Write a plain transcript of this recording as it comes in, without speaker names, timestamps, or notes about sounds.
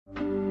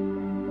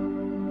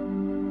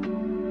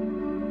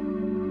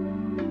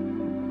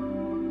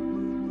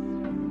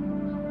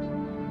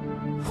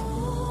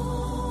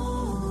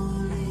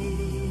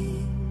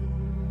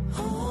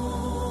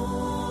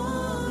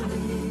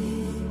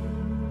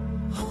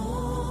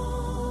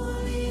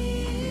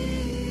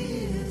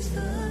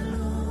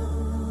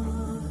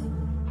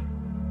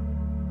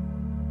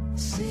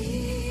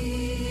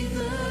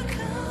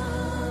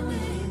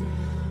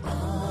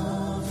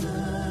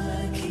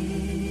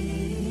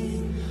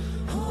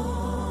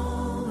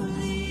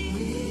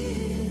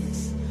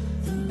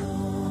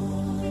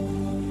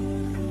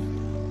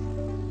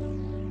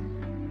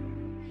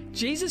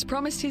Jesus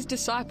promised his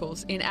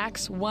disciples in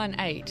Acts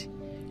 1:8,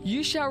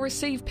 "You shall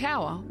receive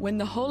power when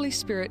the Holy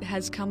Spirit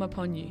has come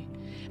upon you,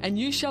 and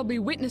you shall be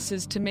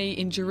witnesses to me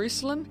in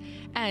Jerusalem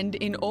and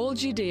in all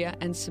Judea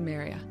and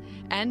Samaria,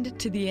 and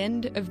to the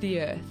end of the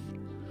earth."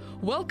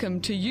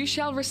 Welcome to You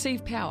Shall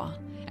Receive Power,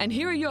 and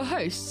here are your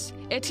hosts,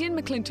 Etienne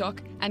McClintock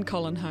and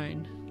Colin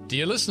Hone.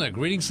 Dear listener,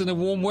 greetings and a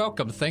warm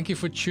welcome. Thank you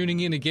for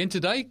tuning in again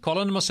today.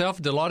 Colin and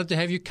myself, delighted to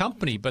have your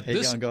company. But How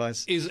this you going,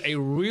 guys? is a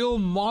real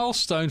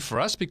milestone for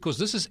us because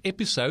this is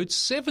episode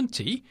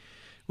 70,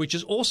 which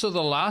is also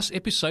the last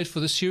episode for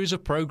the series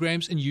of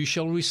programs in You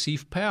Shall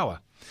Receive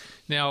Power.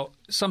 Now,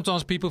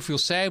 sometimes people feel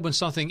sad when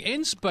something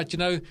ends, but,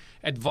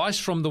 advice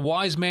from the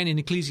wise man in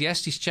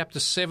Ecclesiastes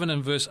chapter 7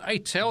 and verse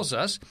 8 tells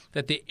us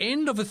that the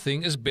end of a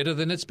thing is better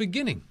than its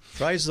beginning.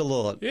 Praise the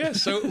Lord. Yeah,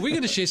 so we're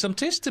going to share some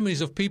testimonies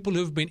of people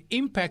who have been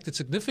impacted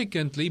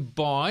significantly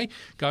by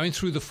going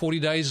through the 40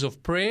 Days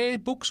of Prayer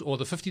books or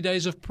the 50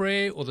 Days of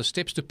Prayer or the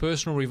Steps to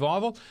Personal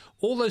Revival,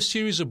 all those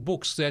series of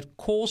books that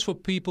calls for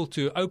people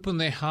to open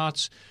their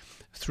hearts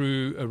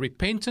through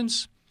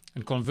repentance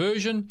and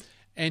conversion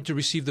and to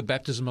receive the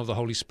baptism of the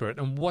Holy Spirit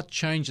and what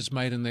change it's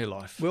made in their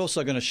life. We're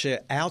also going to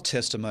share our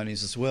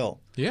testimonies as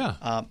well.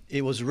 Yeah.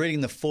 It was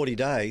reading the 40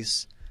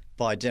 Days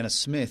by Dennis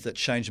Smith that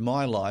changed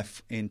my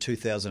life in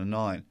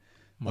 2009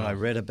 when I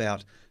read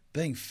about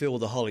being filled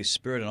with the Holy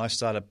Spirit, and I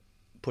started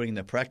putting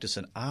into practice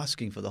and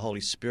asking for the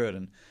Holy Spirit,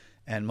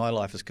 and my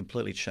life has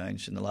completely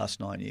changed in the last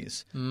 9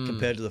 years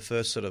compared to the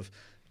first sort of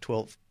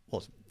 12,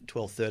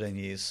 13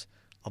 years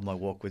of my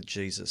walk with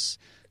Jesus.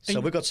 So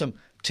we've got some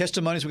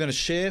testimonies we're going to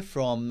share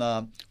from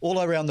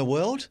all around the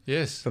world.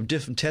 Yes. From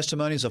different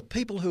testimonies of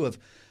people who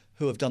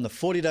have done the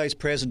 40 days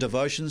prayers and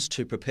devotions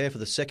to prepare for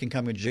the second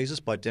coming of Jesus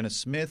by Dennis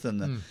Smith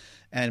and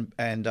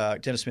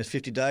Dennis Smith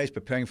 50 Days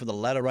preparing for the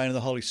latter rain of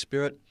the Holy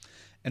Spirit,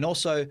 and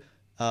also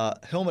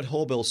Helmut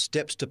Horbell's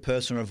Steps to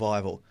Personal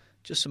Revival.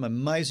 Just some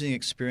amazing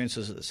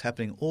experiences that's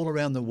happening all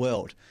around the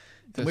world.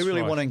 And we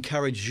really want to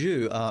encourage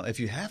you, if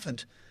you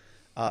haven't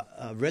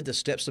read the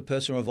Steps to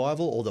Personal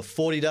Revival or the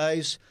 40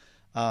 Days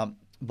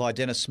by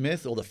Dennis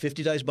Smith or the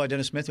 50 Days by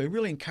Dennis Smith, we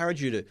really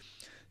encourage you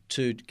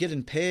to get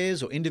in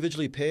pairs or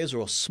individually pairs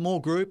or a small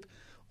group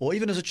or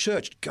even as a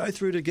church, go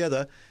through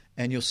together,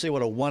 and you'll see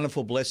what a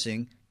wonderful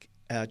blessing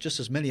just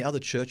as many other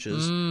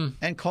churches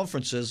and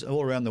conferences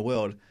all around the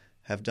world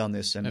have done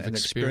this and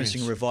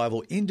experiencing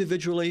revival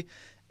individually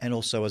and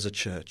also as a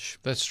church.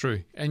 That's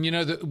true. And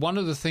one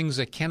of the things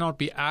that cannot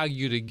be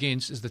argued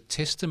against is the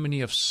testimony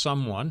of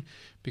someone,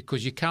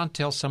 because you can't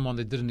tell someone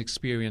that didn't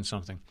experience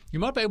something. You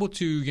might be able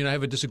to,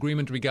 have a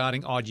disagreement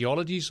regarding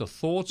ideologies or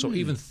thoughts or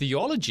even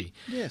theology.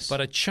 Yes.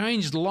 But a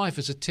changed life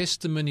is a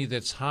testimony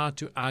that's hard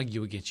to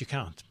argue against. You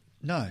can't.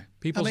 No.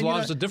 People's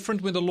lives are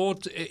different when the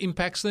Lord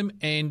impacts them,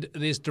 and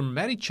there's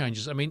dramatic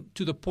changes.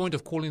 To the point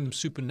of calling them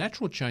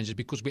supernatural changes,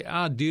 because we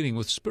are dealing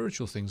with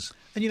spiritual things.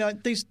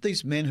 And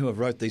these men who have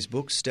wrote these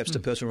books, Steps to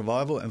Personal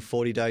Revival and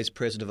 40 Days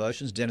Prayers and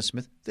Devotions, Dennis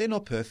Smith, they're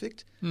not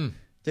perfect.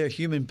 They're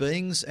human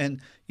beings, and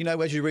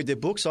as you read their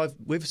books,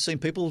 we've seen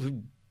people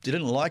who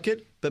didn't like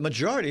it, but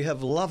majority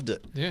have loved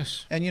it.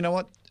 Yes. And you know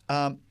what?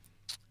 I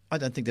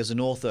don't think there's an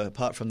author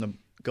apart from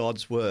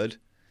God's Word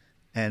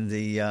and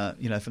the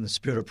from the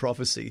Spirit of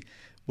prophecy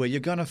where you're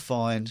going to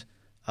find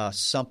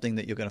something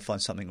that you're going to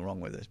find something wrong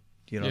with it.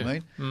 You know what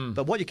I mean?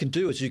 But what you can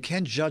do is you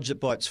can judge it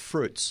by its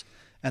fruits,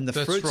 and the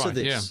fruits are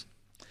this.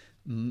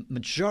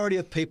 Majority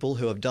of people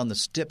who have done the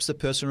Steps to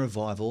Personal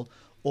Revival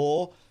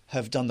or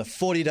have done the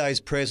 40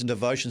 days prayers and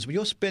devotions, when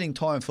you're spending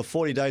time for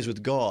 40 days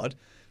with God,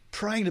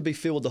 praying to be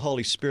filled with the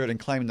Holy Spirit and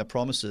claiming the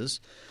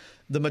promises,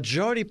 the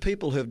majority of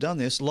people who have done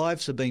this,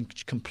 lives have been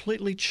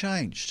completely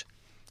changed.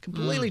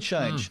 Completely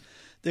changed.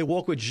 Their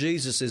walk with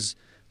Jesus is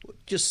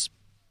just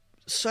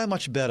so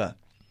much better.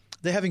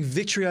 They're having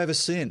victory over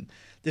sin.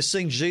 They're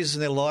seeing Jesus in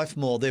their life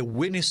more. They're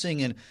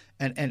witnessing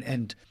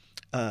and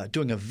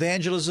doing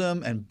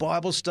evangelism and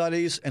Bible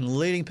studies and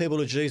leading people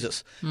to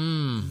Jesus.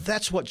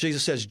 That's what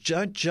Jesus says.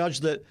 Don't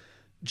judge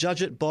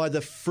it by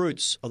the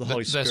fruits of the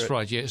Holy Spirit. That's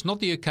right, yeah. It's not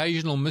the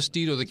occasional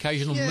misdeed or the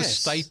occasional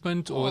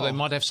misstatement, or they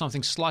might have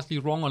something slightly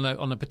wrong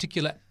on a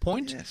particular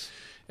point. Yes.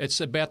 It's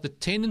about the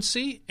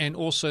tendency and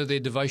also their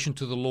devotion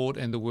to the Lord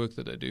and the work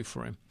that they do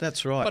for Him.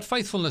 That's right. But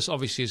faithfulness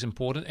obviously is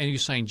important, and you're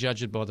saying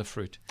judge it by the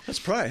fruit. Let's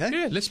pray, hey?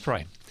 Yeah, let's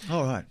pray.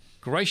 All right.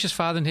 Gracious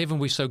Father in heaven,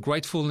 we're so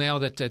grateful now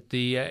that at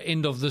the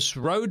end of this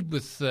road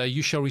with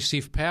You Shall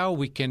Receive Power,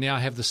 we can now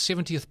have the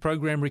 70th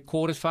program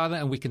recorded, Father,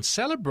 and we can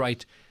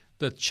celebrate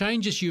the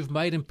changes you've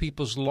made in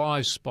people's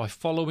lives by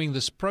following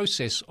this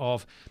process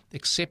of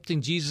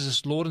accepting Jesus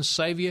as Lord and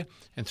Savior,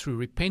 and through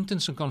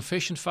repentance and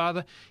confession,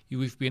 Father,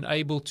 you've been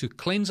able to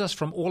cleanse us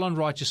from all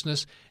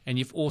unrighteousness, and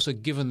you've also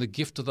given the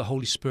gift of the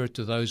Holy Spirit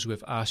to those who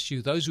have asked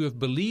you, those who have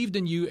believed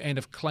in you and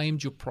have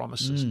claimed your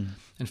promises.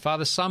 And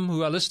Father, some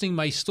who are listening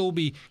may still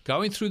be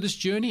going through this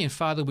journey, and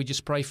Father, we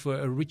just pray for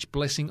a rich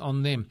blessing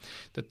on them,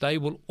 that they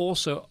will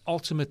also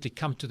ultimately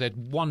come to that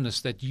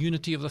oneness, that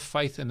unity of the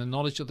faith and the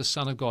knowledge of the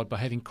Son of God by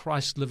having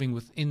Christ living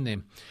within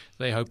them,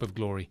 their hope of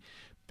glory.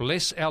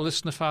 Bless our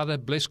listener, Father.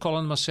 Bless Colin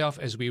and myself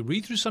as we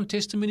read through some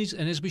testimonies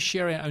and as we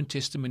share our own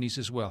testimonies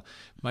as well.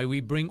 May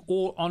we bring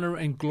all honor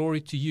and glory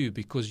to you,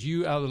 because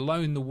you are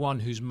alone the one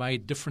who's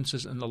made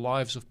differences in the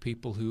lives of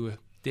people who are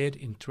dead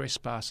in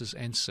trespasses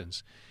and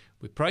sins.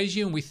 We praise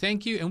you and we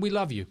thank you and we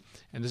love you.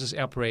 And this is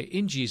our prayer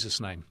in Jesus'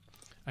 name.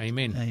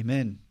 Amen.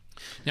 Amen.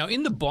 Now,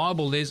 in the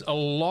Bible, there's a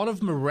lot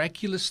of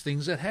miraculous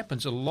things that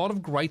happens, a lot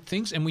of great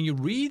things. And when you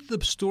read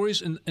the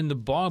stories in the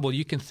Bible,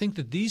 you can think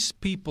that these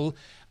people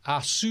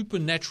are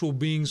supernatural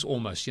beings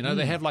almost. You know,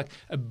 they have like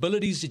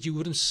abilities that you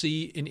wouldn't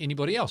see in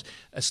anybody else.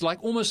 It's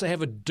like almost they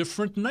have a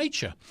different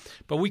nature.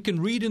 But we can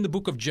read in the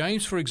book of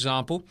James, for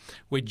example,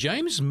 where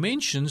James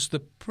mentions the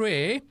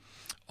prayer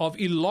of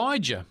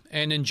Elijah.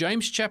 And in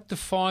James chapter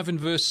 5 and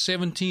verse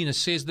 17, it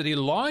says that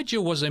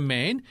Elijah was a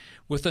man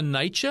with a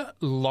nature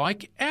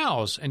like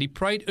ours, and he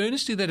prayed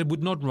earnestly that it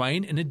would not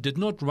rain, and it did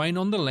not rain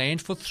on the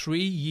land for 3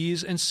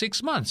 years and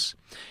 6 months.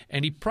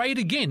 And he prayed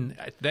again,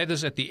 that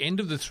is at the end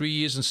of the 3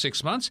 years and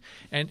 6 months,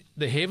 and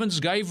the heavens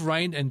gave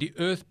rain and the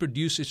earth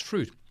produced its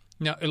fruit.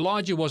 Now,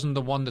 Elijah wasn't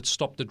the one that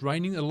stopped it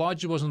raining.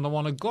 Elijah wasn't the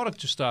one that got it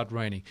to start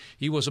raining.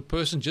 He was a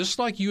person just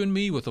like you and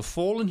me with a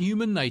fallen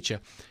human nature.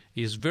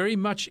 He is very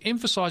much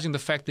emphasizing the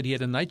fact that he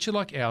had a nature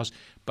like ours,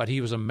 but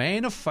he was a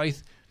man of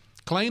faith,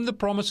 claimed the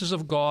promises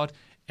of God,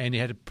 and he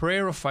had a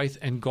prayer of faith,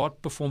 and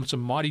God performed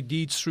some mighty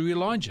deeds through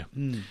Elijah.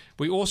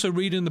 We also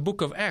read in the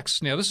book of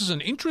Acts. Now, this is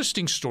an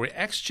interesting story.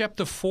 Acts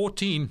chapter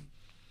 14.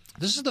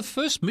 This is the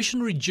first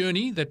missionary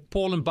journey that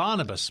Paul and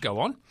Barnabas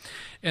go on,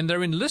 and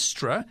they're in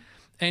Lystra,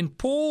 and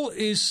Paul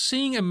is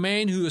seeing a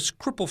man who is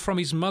crippled from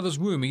his mother's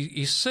womb.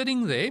 He's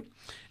sitting there,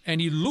 and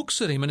he looks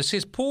at him, and it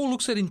says Paul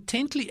looks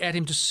intently at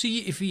him to see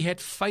if he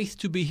had faith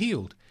to be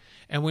healed.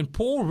 And when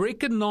Paul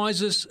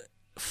recognizes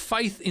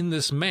faith in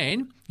this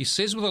man, he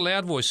says with a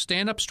loud voice,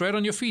 "Stand up straight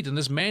on your feet." And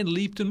this man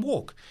leaped and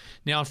walked.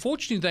 Now,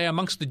 unfortunately, they are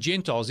amongst the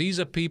Gentiles. These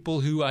are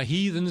people who are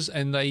heathens,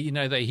 and they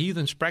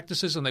heathens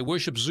practices, and they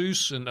worship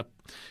Zeus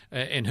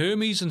and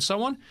Hermes and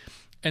so on.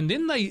 And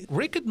then they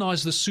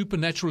recognize the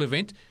supernatural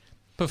event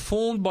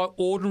performed by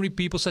ordinary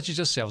people such as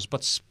yourselves,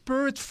 but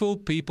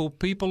spirit-filled people,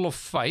 people of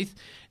faith,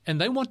 and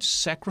they want to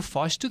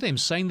sacrifice to them,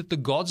 saying that the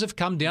gods have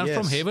come down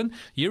from heaven.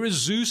 Here is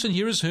Zeus and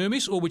here is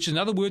Hermes, or which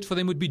another word for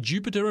them would be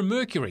Jupiter and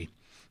Mercury,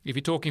 if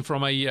you're talking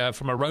from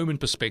a Roman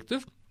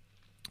perspective.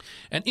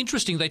 And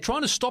interesting, they're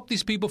trying to stop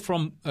these people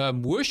from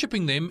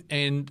worshipping them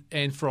and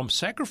from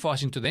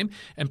sacrificing to them.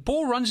 And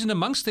Paul runs in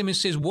amongst them and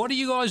says, "What are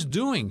you guys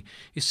doing?"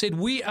 He said,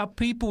 "We are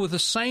people with the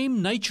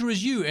same nature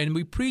as you, and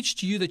we preach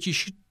to you that you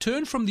should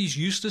turn from these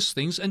useless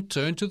things and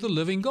turn to the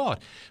living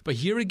God." But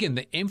here again,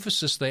 the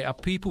emphasis, they are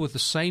people with the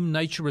same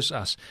nature as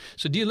us.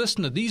 So dear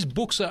listener, these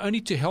books are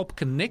only to help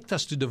connect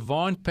us to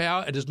divine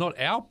power. It is not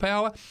our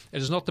power.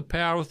 It is not the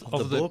power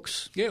of the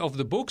books. Yeah, of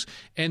the books.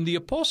 And the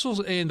apostles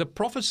and the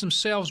prophets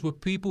themselves were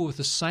people with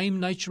the same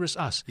nature as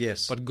us.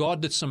 Yes. But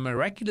God did some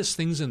miraculous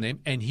things in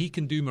them, and He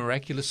can do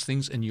miraculous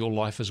things in your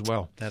life as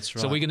well. That's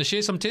right. So we're going to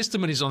share some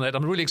testimonies on that.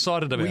 I'm really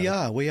excited about it. We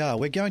are.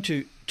 We're going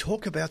to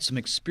talk about some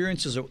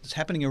experiences that's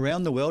happening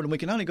around the world, and we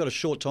can only got a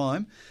short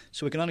time,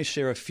 so we can only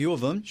share a few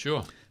of them.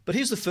 Sure. But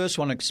here's the first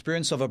one,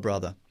 experience of a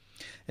brother.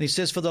 And he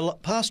says, "For the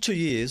past 2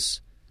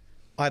 years,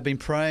 I've been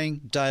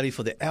praying daily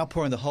for the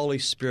outpouring of the Holy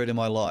Spirit in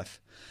my life.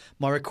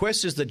 My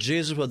request is that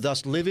Jesus will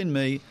thus live in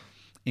me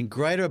in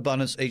greater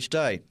abundance each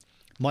day.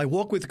 My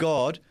walk with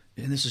God,"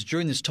 and this is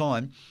during this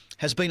time,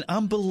 "has been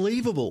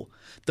unbelievable.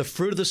 The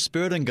fruit of the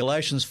Spirit in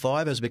Galatians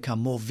 5 has become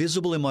more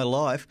visible in my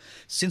life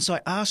since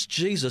I asked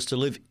Jesus to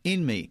live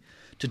in me,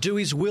 to do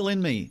His will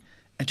in me,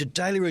 and to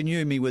daily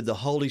renew me with the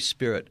Holy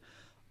Spirit.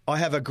 I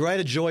have a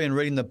greater joy in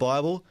reading the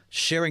Bible,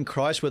 sharing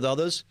Christ with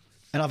others,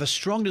 and I have a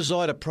strong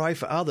desire to pray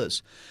for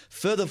others.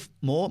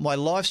 Furthermore, my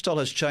lifestyle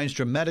has changed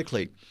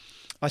dramatically.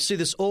 I see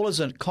this all as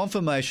a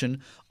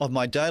confirmation of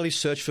my daily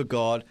search for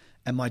God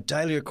and my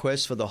daily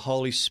request for the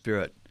Holy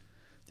Spirit."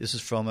 This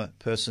is from a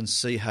person,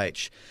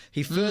 CH.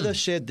 He further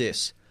shared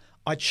this: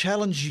 "I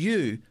challenge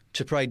you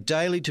to pray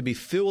daily to be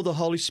filled with the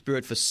Holy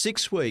Spirit for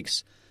 6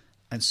 weeks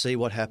and see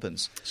what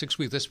happens." 6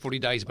 weeks, that's 40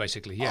 days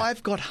basically, yeah.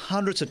 I've got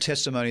hundreds of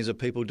testimonies of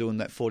people doing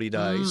that 40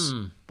 days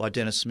by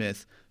Dennis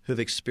Smith who've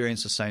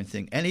experienced the same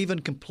thing. And even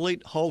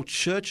complete whole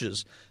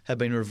churches have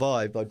been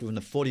revived by doing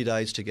the 40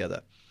 days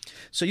together.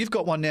 So you've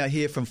got one now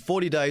here from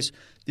 40 days.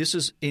 This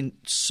is in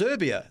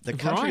Serbia, the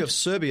country of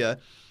Serbia,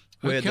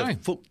 where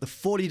the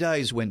 40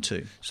 days went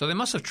to. So they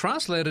must have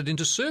translated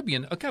into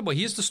Serbian. Okay, well,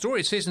 here's the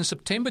story. It says in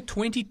September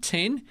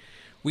 2010,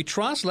 we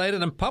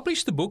translated and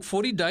published the book,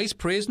 40 Days,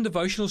 Prayers and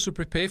Devotionals to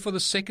Prepare for the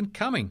Second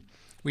Coming.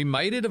 We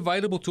made it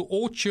available to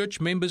all church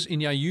members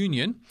in our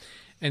union,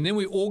 and then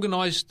we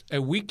organized a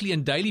weekly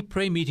and daily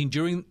prayer meeting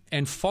during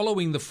and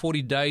following the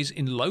 40 days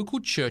in local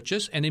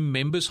churches and in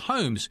members'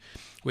 homes,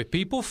 where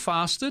people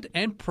fasted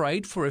and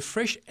prayed for a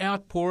fresh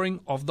outpouring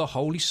of the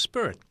Holy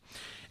Spirit.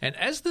 And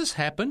as this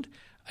happened,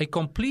 a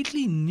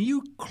completely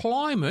new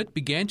climate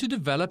began to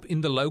develop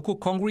in the local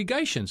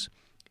congregations.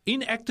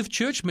 Inactive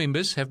church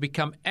members have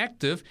become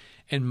active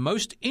and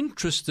most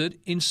interested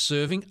in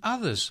serving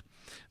others.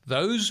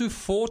 those who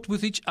fought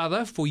with each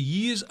other for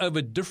years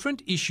over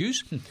different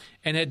issues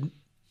and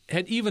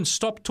had even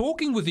stopped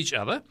talking with each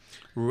other,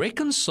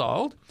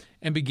 reconciled,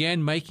 and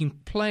began making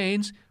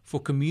plans for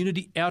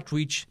community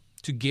outreach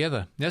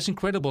together. That's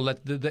incredible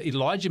that the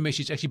Elijah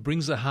message actually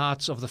brings the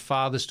hearts of the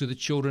fathers to the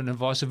children and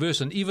vice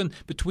versa, and even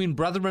between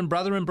brother and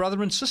brother and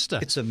brother and sister.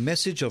 It's a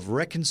message of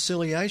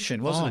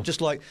reconciliation, wasn't it? Just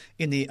like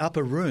in the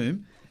upper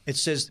room, it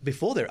says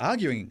before they're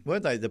arguing,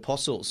 weren't they, the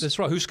apostles? That's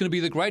right. Who's going to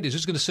be the greatest?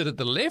 Who's going to sit at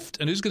the left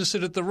and who's going to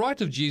sit at the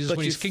right of Jesus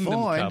when his kingdom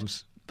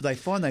comes? They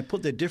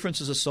put their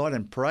differences aside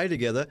and pray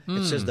together.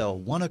 It says they were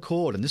one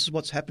accord, and this is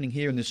what's happening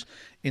here in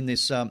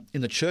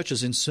the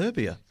churches in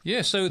Serbia.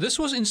 Yeah, so this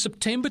was in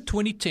September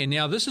 2010.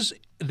 Now, this is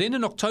then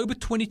in October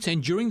 2010,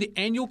 during the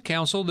annual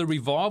council, the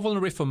Revival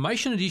and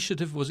Reformation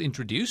Initiative was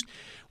introduced.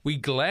 We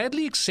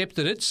gladly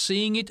accepted it,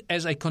 seeing it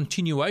as a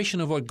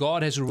continuation of what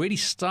God has already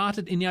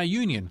started in our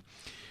union.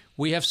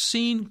 We have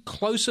seen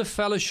closer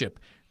fellowship,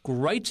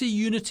 greater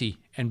unity,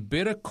 and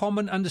better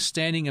common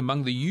understanding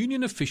among the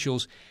union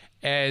officials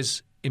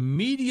as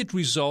immediate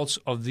results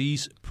of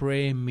these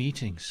prayer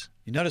meetings.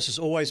 You notice there's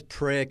always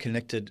prayer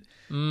connected.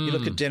 You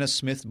look at Dennis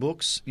Smith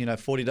books,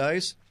 40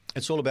 days.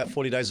 It's all about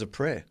 40 days of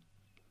prayer.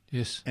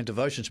 Yes. And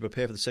devotion to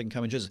prepare for the second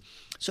coming of Jesus.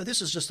 So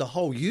this is just a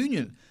whole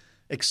union.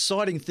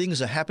 Exciting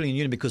things are happening in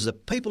union because the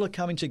people are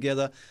coming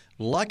together,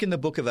 like in the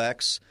book of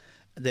Acts.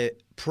 They're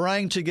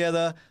praying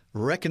together,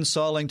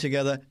 reconciling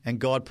together, and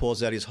God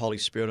pours out his Holy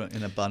Spirit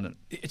in abundance.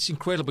 It's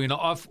incredible.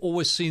 I've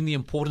always seen the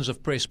importance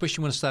of prayer,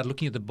 especially when I started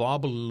looking at the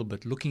Bible a little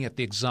bit, looking at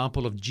the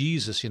example of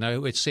Jesus.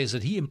 It says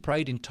that he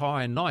prayed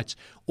entire nights,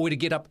 or to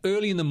get up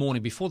early in the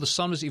morning before the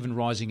sun was even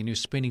rising, and he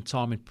was spending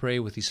time in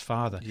prayer with his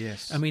Father.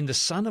 Yes. I mean, the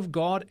Son of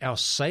God, our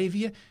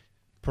Savior,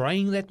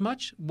 praying that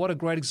much, what a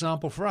great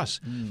example for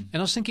us. And I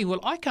was thinking, well,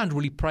 I can't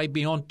really pray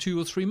beyond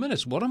 2 or 3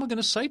 minutes. What am I going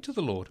to say to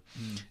the Lord?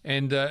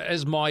 And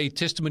as my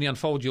testimony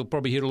unfolds, you'll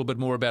probably hear a little bit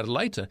more about it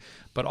later.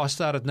 But I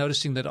started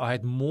noticing that I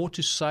had more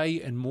to say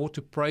and more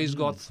to praise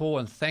God for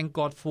and thank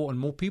God for and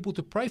more people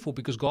to pray for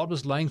because God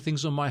was laying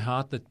things on my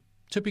heart that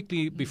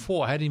typically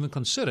before I hadn't even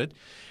considered.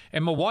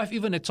 And my wife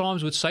even at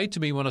times would say to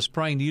me when I was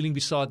praying, kneeling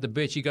beside the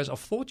bed, she goes, I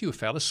thought you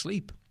fell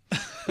asleep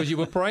because you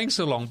were praying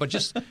so long. But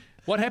just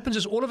what happens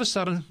is all of a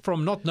sudden,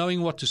 from not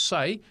knowing what to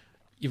say,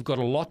 you've got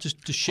a lot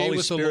to share Holy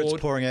with the Spirit's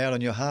Lord. pouring out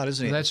on your heart,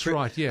 isn't it? That's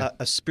right, yeah.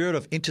 A spirit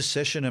of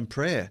intercession and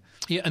prayer.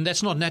 Yeah, and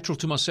that's not natural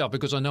to myself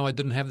because I know I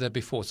didn't have that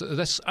before. So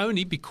that's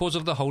only because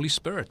of the Holy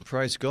Spirit.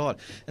 Praise God.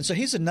 And so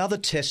here's another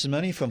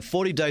testimony from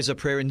 40 Days of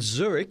Prayer in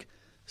Zurich,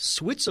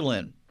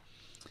 Switzerland.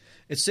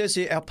 It says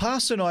here, our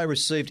pastor and I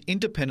received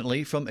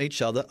independently from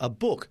each other a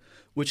book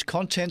which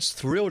contents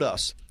thrilled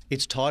us.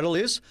 Its title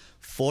is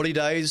 40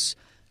 Days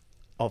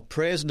of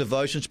Prayers and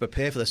Devotions to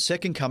Prepare for the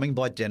Second Coming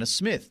by Dennis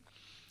Smith,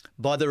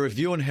 by the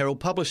Review and Herald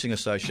Publishing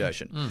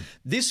Association.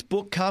 This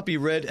book can't be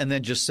read and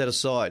then just set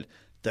aside.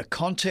 The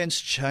contents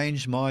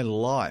changed my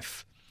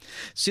life.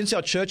 Since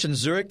our church in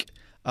Zurich,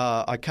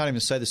 I can't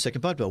even say the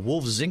second part, but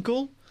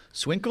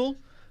Swinkel,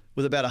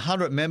 with about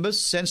 100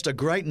 members, sensed a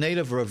great need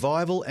of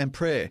revival and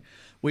prayer.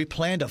 We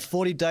planned a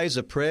 40 days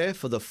of prayer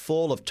for the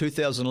fall of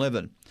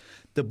 2011.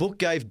 The book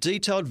gave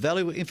detailed,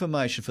 valuable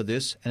information for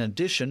this, and in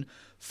addition,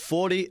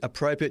 40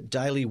 appropriate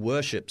daily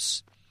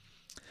worships.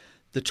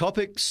 The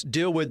topics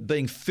deal with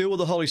being filled with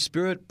the Holy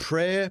Spirit,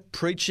 prayer,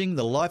 preaching,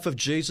 the life of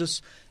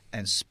Jesus,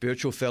 and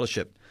spiritual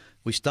fellowship.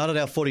 We started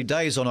our 40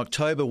 days on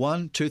October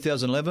 1,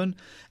 2011,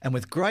 and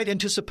with great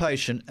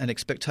anticipation and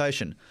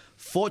expectation.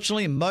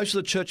 Fortunately, most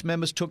of the church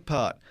members took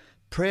part.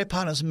 Prayer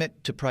partners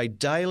met to pray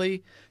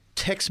daily,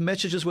 text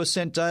messages were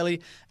sent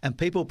daily, and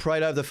people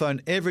prayed over the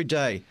phone every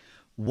day.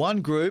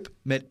 One group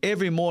met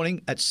every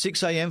morning at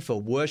 6 a.m.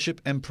 for worship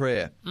and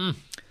prayer.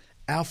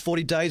 Our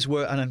 40 days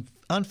were an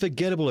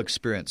unforgettable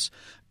experience.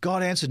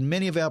 God answered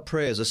many of our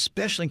prayers,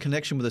 especially in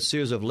connection with a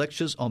series of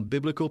lectures on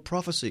biblical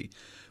prophecy,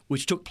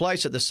 which took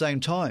place at the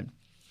same time.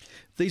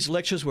 These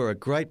lectures were a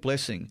great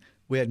blessing.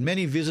 We had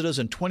many visitors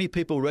and 20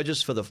 people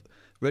registered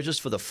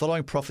for the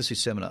following prophecy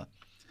seminar,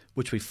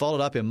 which we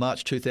followed up in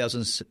March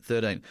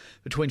 2013.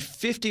 Between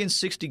 50 and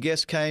 60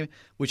 guests came,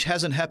 which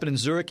hasn't happened in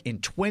Zurich in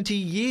 20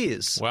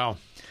 years. Wow.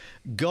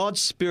 God's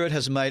Spirit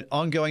has made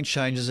ongoing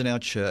changes in our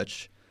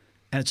church,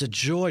 and it's a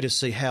joy to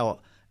see how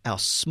our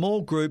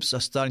small groups are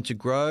starting to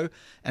grow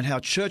and how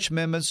church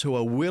members who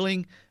are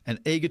willing and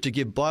eager to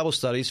give Bible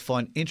studies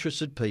find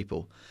interested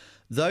people.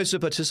 Those who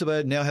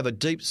participated now have a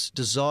deep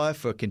desire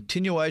for a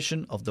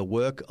continuation of the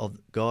work of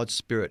God's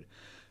Spirit.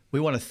 We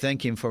want to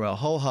thank Him from our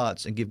whole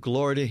hearts and give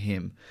glory to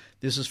Him.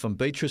 This is from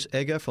Beatrice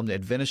Egger from the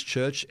Adventist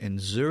Church in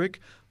Zurich,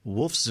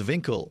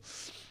 Wolfswinkel.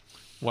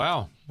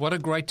 Wow, what a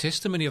great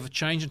testimony of a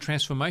change and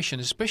transformation,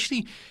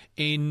 especially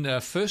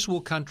in first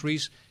world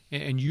countries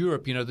in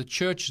Europe. The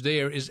church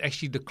there is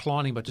actually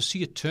declining, but to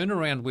see a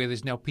turnaround where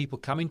there's now people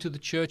coming to the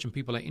church and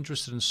people are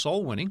interested in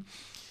soul winning,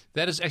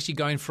 that is actually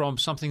going from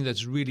something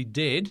that's really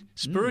dead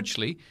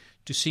spiritually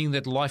to seeing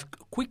that life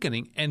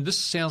quickening. And this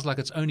sounds like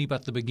it's only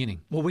but the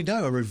beginning. Well, we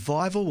know a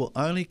revival will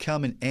only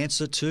come in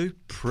answer to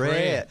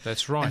prayer.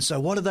 That's right. And so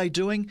what are they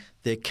doing?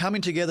 They're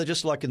coming together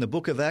just like in the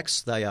book of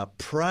Acts. They are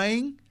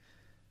praying.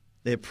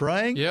 They're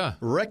praying,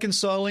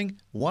 reconciling,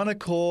 one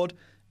accord,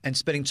 and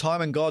spending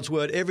time in God's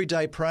Word every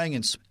day praying.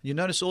 And you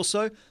notice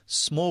also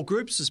small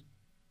groups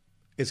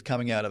is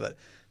coming out of it.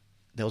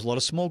 There was a lot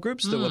of small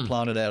groups that were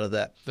planted out of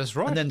that. That's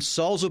right. And then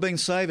souls were being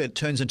saved. It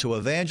turns into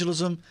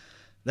evangelism.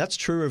 That's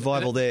true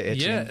revival there,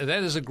 Etienne. Yeah,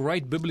 that is a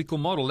great biblical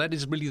model. That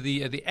is really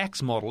the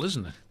Acts model,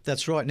 isn't it?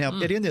 That's right. Now,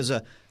 Etienne,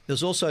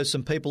 there's also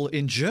some people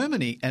in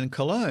Germany and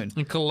Cologne.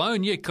 In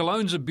Cologne,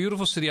 Cologne's a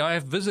beautiful city. I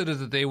have visited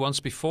it there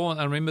once before,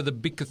 and I remember the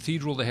big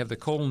cathedral they have, the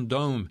Cologne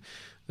Dome,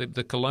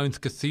 the Cologne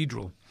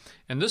Cathedral.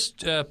 And this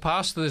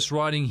pastor that's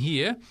writing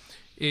here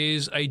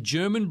is a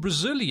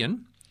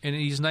German-Brazilian, and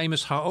his name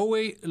is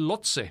Haoe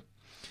Lotze.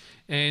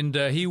 And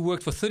he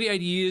worked for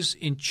 38 years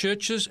in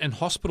churches and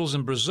hospitals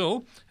in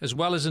Brazil, as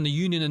well as in the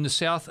Union in the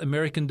South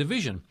American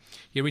Division.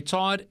 He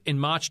retired in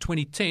March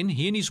 2010.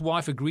 He and his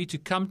wife agreed to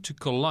come to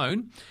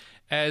Cologne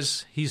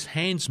as his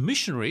hands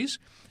missionaries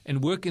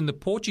and work in the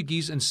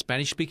Portuguese and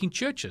Spanish-speaking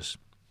churches.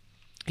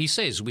 He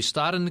says, we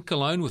started in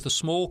Cologne with a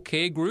small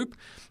care group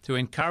to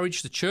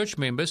encourage the church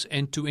members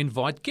and to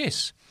invite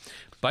guests.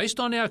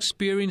 Based on our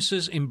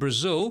experiences in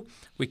Brazil,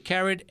 we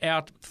carried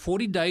out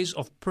 40 days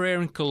of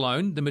prayer in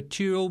Cologne. The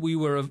material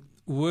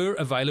were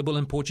available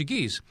in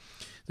Portuguese.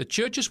 The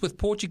churches with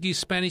Portuguese,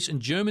 Spanish,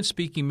 and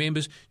German-speaking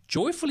members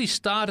joyfully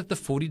started the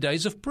 40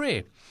 days of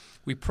prayer.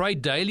 We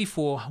prayed daily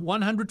for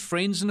 100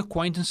 friends and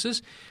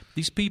acquaintances.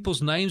 These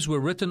people's names were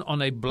written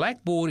on a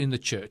blackboard in the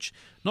church.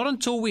 Not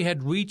until we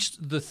had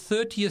reached the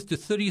 30th to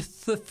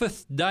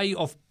 35th day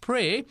of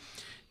prayer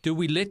did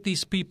we let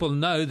these people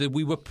know that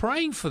we were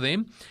praying for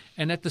them,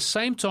 and at the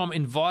same time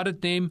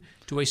invited them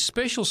to a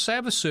special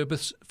Sabbath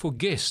service for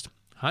guests.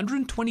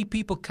 120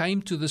 people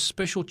came to this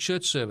special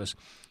church service.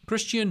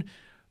 Christian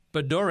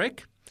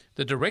Badorek,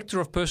 the director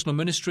of personal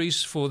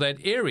ministries for that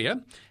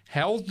area,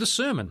 held the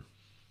sermon.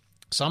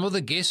 Some of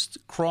the guests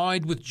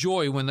cried with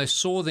joy when they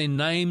saw their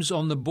names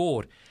on the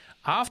board.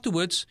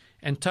 Afterwards,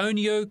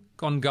 Antonio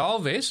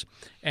Gonçalves,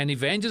 an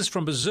evangelist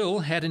from Brazil,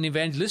 had an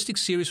evangelistic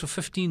series for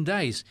 15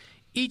 days.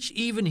 Each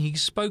evening he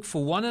spoke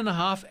for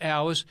 1.5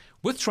 hours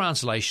with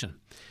translation.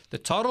 The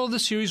title of the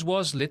series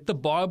was Let the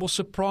Bible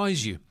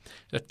Surprise You.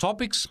 The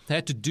topics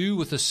had to do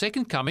with the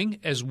second coming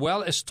as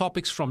well as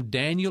topics from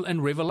Daniel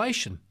and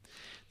Revelation.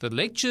 The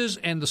lectures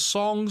and the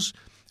songs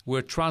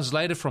were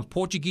translated from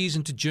Portuguese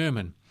into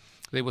German.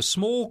 There were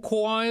small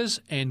choirs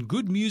and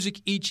good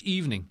music each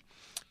evening.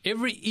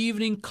 Every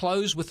evening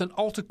closed with an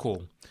altar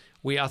call.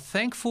 We are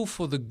thankful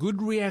for the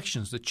good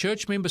reactions. The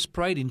church members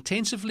prayed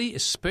intensively,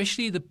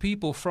 especially the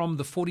people from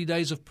the 40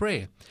 days of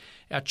prayer.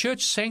 Our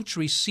church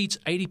sanctuary seats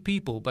 80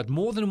 people, but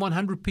more than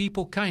 100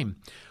 people came.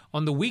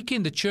 On the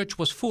weekend, the church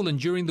was full, and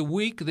during the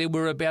week, there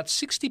were about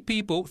 60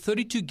 people,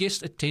 32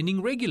 guests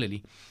attending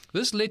regularly.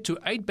 This led to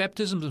 8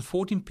 baptisms and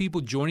 14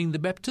 people joining the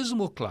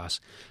baptismal class.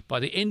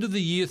 By the end of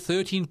the year,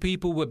 13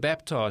 people were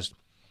baptized.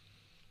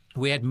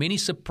 We had many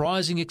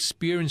surprising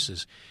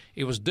experiences.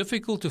 It was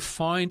difficult to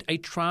find a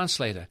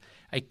translator.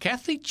 A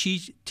Catholic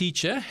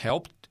teacher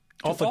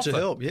offered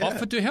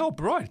to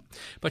help, right.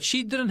 But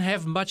she didn't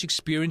have much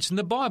experience in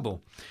the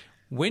Bible.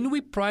 When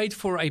we prayed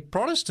for a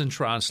Protestant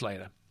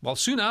translator, well,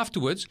 soon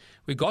afterwards,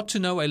 we got to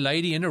know a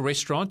lady in a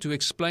restaurant who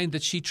explained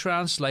that she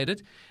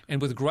translated,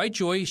 and with great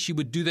joy, she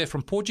would do that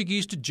from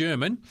Portuguese to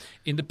German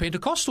in the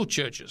Pentecostal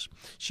churches.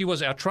 She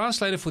was our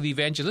translator for the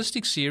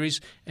evangelistic series,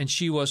 and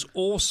she was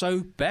also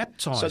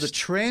baptized. So the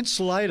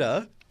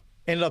translator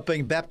ended up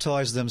being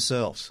baptized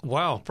themselves.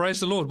 Wow, praise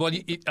the Lord. Well,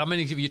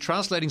 if you're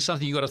translating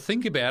something, you've got to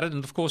think about it,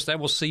 and of course that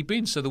will seep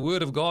in, so the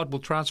Word of God will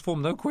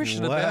transform, no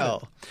question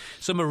about it.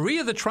 So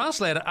Maria, the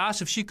translator,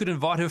 asked if she could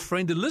invite her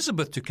friend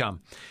Elizabeth to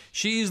come.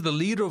 She is the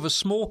leader of a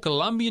small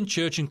Colombian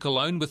church in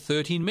Cologne with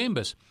 13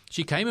 members.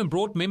 She came and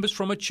brought members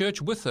from a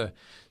church with her.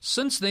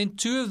 Since then,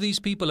 2 of these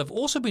people have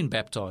also been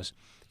baptized.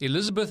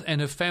 Elizabeth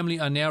and her family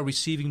are now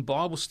receiving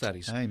Bible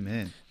studies.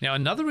 Amen. Now,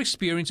 another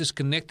experience is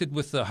connected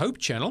with the Hope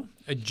Channel.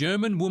 A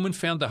German woman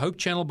found the Hope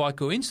Channel by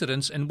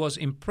coincidence and was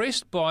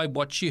impressed by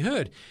what she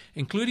heard,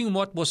 including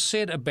what was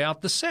said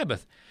about the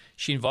Sabbath.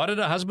 She invited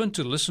her husband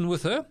to listen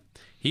with her.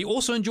 He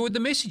also enjoyed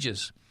the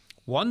messages.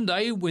 One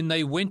day, when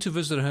they went to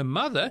visit her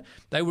mother,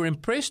 they were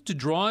impressed to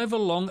drive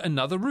along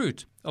another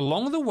route.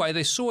 Along the way,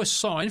 they saw a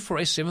sign for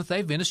a Seventh-day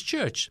Adventist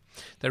church.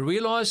 They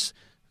realized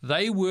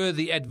they were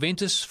the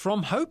Adventists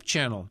from Hope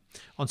Channel.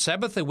 On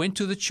Sabbath, they went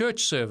to the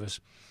church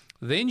service.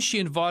 Then she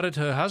invited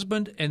her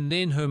husband and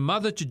then her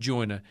mother to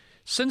join her.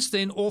 Since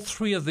then, all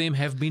 3 of them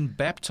have been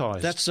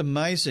baptized. That's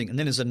amazing. And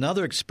then there's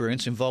another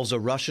experience involves a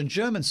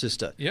Russian-German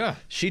sister. Yeah.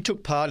 She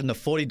took part in the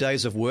 40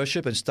 days of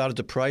worship and started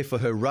to pray for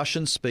her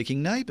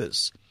Russian-speaking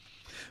neighbors.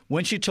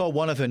 When she told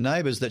one of her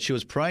neighbors that she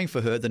was praying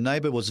for her, the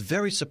neighbor was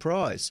very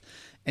surprised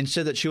and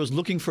said that she was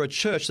looking for a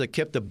church that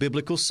kept the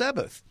biblical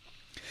Sabbath.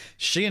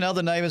 She and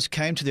other neighbours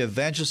came to the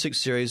evangelistic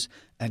series,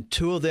 and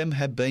 2 of them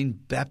have been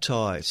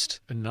baptised.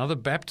 Another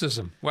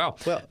baptism. Wow.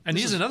 Well, and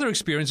here's another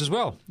experience as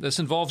well. This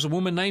involves a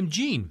woman named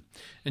Jean.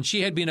 And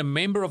she had been a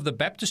member of the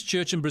Baptist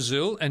church in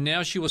Brazil, and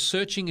now she was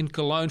searching in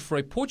Cologne for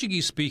a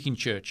Portuguese-speaking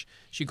church.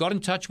 She got in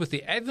touch with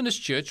the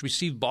Adventist church,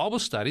 received Bible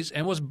studies,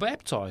 and was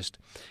baptized.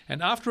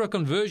 And after her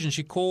conversion,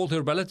 she called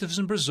her relatives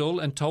in Brazil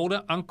and told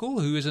her uncle,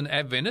 who is an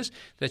Adventist,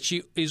 that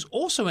she is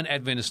also an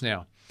Adventist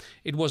now.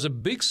 It was a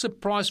big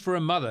surprise for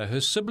her mother,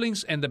 her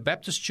siblings, and the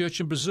Baptist church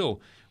in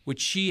Brazil,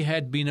 which she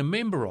had been a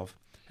member of.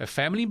 Her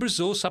family in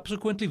Brazil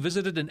subsequently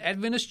visited an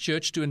Adventist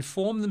church to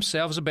inform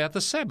themselves about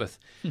the Sabbath.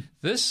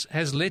 This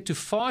has led to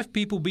 5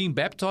 people being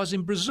baptized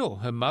in Brazil,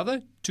 her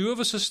mother, 2 of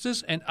her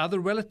sisters, and other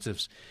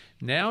relatives.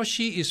 Now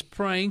she is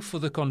praying for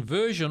the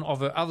conversion of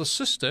her other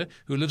sister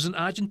who lives in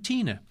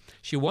Argentina.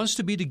 She wants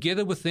to be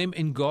together with them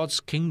in God's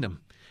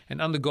kingdom.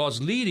 And under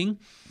God's leading,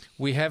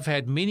 we have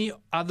had many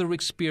other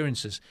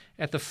experiences.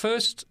 At the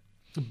first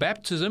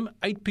baptism,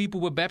 8 people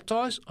were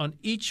baptized, on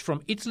each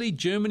from Italy,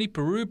 Germany,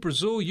 Peru,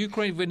 Brazil,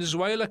 Ukraine,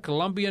 Venezuela,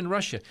 Colombia, and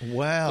Russia.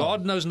 Wow.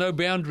 God knows no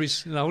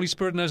boundaries. The Holy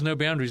Spirit knows no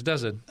boundaries,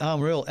 does it?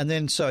 Unreal. And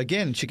then, so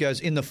again, she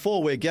goes, in the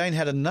fall, we again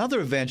had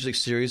another evangelistic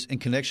series in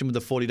connection with the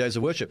 40 days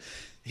of worship.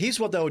 Here's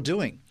what they were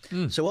doing.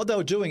 So what they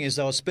were doing is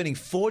they were spending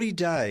 40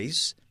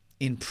 days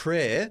in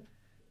prayer,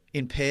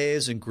 in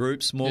pairs and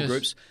groups, small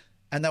groups,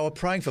 and they were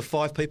praying for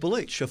 5 people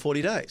each for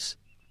 40 days.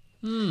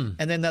 And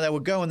then they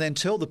would go and then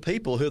tell the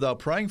people who they were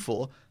praying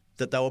for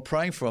that they were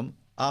praying for them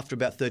after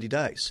about 30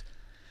 days.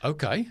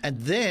 Okay. And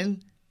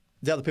then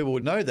the other people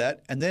would know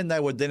that, and then they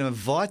would then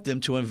invite them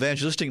to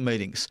evangelistic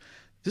meetings.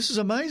 This is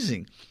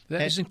amazing.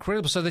 That is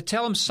incredible. So they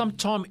tell them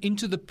sometime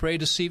into the prayer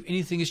to see if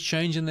anything has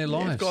changed in their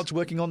lives. If God's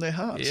working on their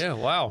hearts. Yeah,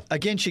 wow.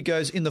 Again, she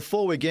goes, in the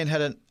fall, we again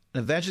had an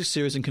evangelist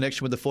series in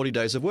connection with the 40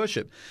 days of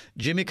worship.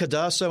 Jimmy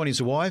Cardasso and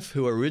his wife,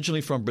 who are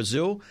originally from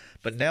Brazil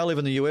but now live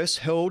in the US,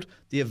 held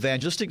the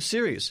evangelistic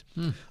series.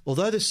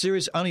 Although the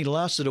series only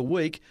lasted a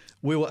week,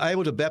 we were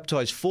able to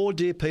baptize 4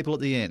 dear people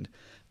at the end.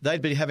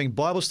 They'd been having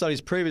Bible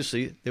studies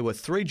previously. There were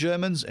 3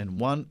 Germans and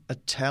 1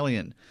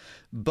 Italian.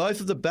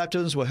 Both of the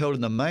baptisms were held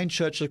in the main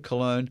church of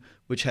Cologne,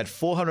 which had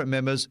 400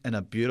 members and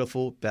a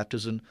beautiful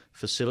baptism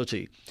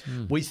facility.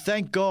 We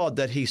thank God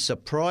that He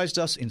surprised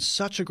us in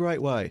such a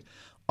great way.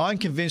 I'm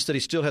convinced that He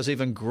still has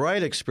even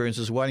greater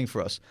experiences waiting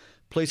for us.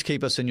 Please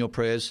keep us in your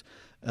prayers.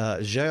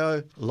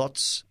 Geo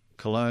Lotz,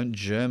 Cologne,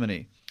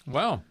 Germany.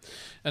 Wow.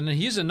 And then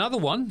here's another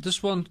one.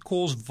 This one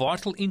calls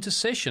Vital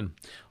Intercession.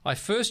 I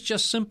first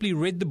just simply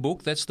read the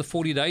book, that's the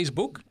 40 Days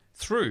book,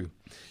 through.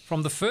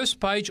 From the first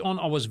page on,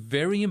 I was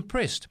very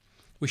impressed.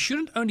 We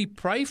shouldn't only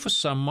pray for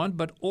someone,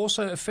 but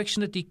also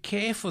affectionately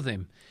care for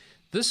them.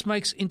 This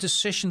makes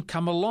intercession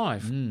come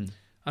alive.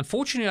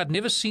 Unfortunately, I'd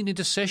never seen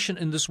intercession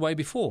in this way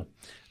before.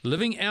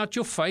 Living out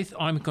your faith,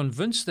 I'm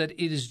convinced that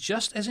it is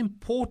just as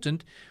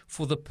important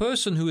for the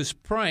person who is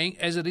praying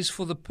as it is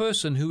for the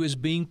person who is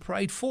being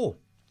prayed for.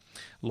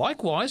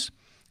 Likewise,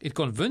 it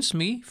convinced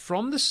me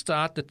from the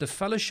start that the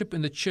fellowship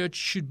in the church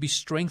should be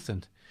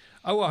strengthened.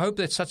 Oh, I hope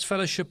that such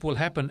fellowship will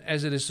happen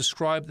as it is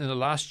described in the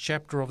last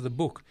chapter of the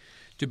book.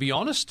 To be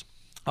honest,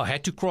 I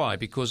had to cry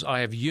because I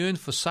have yearned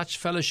for such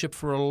fellowship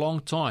for a long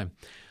time.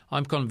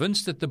 I'm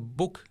convinced that the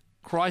book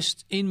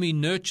Christ in Me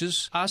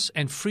nurtures us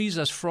and frees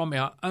us from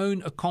our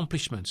own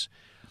accomplishments.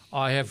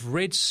 I have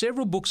read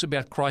several books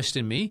about Christ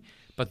in Me,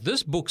 but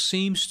this book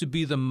seems to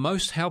be the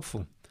most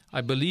helpful. I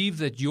believe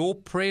that your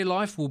prayer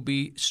life will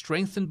be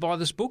strengthened by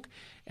this book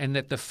and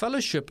that the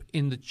fellowship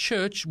in the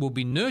church will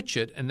be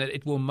nurtured and that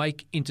it will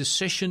make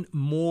intercession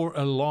more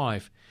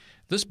alive.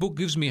 This book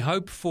gives me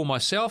hope for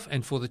myself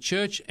and for the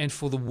church and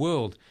for the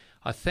world.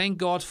 I thank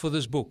God for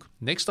this book.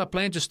 Next, I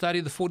plan to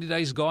study the 40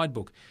 Days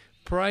Guidebook.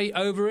 Pray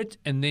over it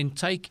and then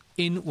take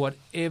in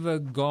whatever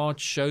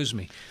God shows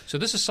me. So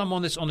this is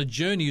someone that's on a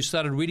journey who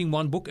started reading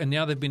one book and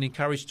now they've been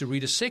encouraged to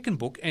read a second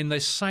book, and they're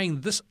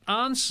saying this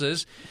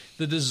answers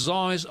the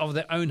desires of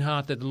their own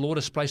heart that the Lord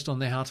has placed on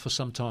their heart for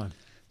some time.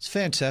 It's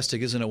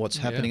fantastic, isn't it, what's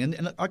happening?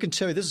 And I can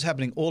tell you this is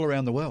happening all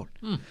around the world.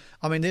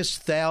 I mean, there's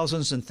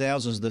thousands and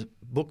thousands. The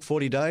book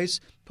 40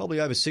 Days, probably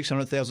over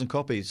 600,000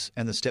 copies,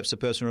 and the Steps to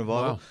Personal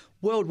Revival,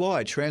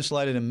 worldwide,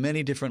 translated in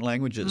many different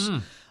languages.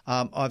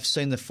 I've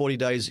seen the 40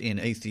 Days in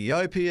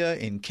Ethiopia,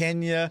 in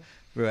Kenya,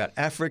 throughout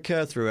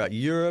Africa, throughout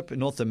Europe, in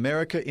North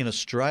America, in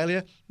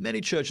Australia.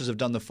 Many churches have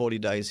done the 40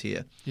 Days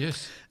here.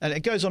 Yes. And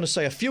it goes on to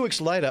say, a few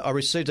weeks later, I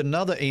received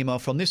another email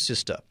from this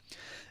sister.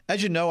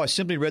 As you know, I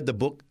simply read the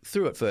book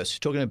through at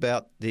first, talking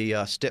about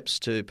the Steps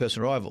to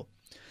Personal Revival.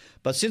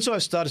 But since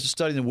I've started to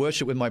study the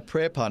worship with my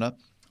prayer partner,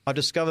 I've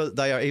discovered that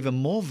they are even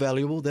more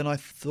valuable than I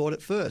thought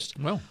at first.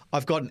 Well,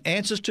 I've gotten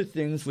answers to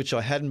things which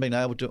I hadn't been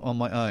able to on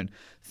my own.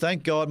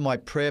 Thank God my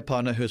prayer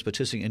partner who is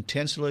participating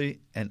intensely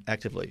and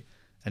actively.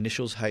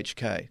 Initials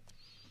HK.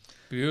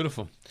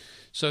 Beautiful.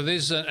 So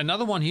there's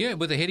another one here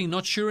with the heading,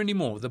 Not Sure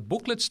Anymore. The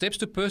booklet Steps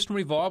to Personal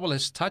Revival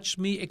has touched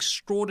me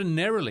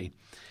extraordinarily.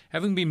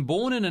 Having been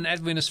born in an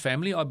Adventist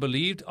family, I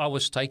believed I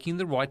was taking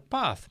the right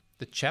path.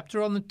 the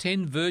chapter on the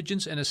 10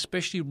 virgins, and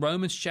especially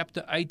Romans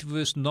chapter 8,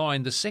 verse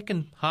 9, the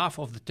second half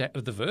of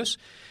the verse.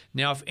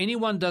 Now, if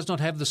anyone does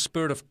not have the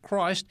Spirit of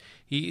Christ,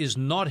 he is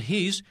not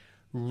his,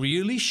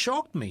 really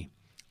shocked me.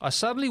 I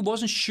suddenly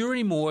wasn't sure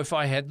anymore if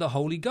I had the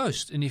Holy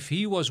Ghost and if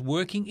he was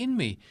working in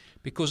me,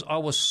 because I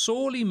was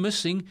sorely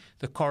missing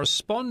the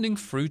corresponding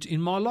fruit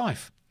in my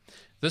life.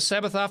 This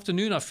Sabbath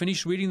afternoon, I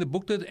finished reading the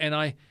booklet, and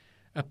a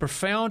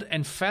profound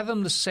and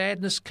fathomless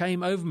sadness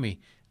came over me.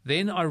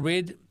 Then I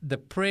read the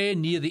prayer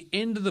near the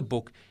end of the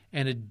book,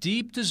 and a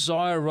deep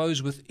desire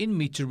rose within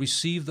me to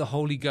receive the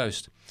Holy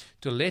Ghost,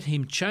 to let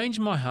him change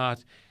my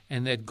heart,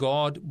 and that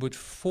God would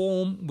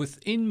form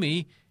within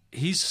me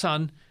his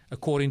Son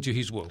according to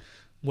his will.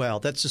 Wow,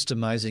 that's just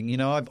amazing. You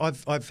know,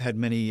 I've had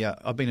many.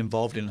 I've been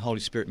involved in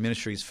Holy Spirit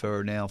ministries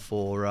for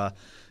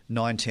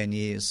 9-10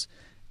 years,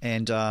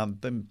 and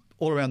been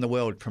all around the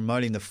world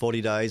promoting the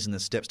 40 days and the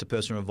steps to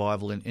personal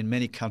revival in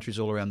many countries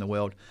all around the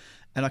world.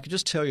 And I can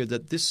just tell you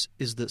that this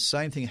is the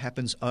same thing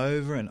happens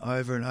over and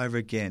over and over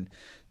again.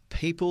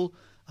 People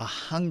are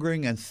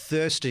hungering and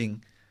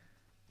thirsting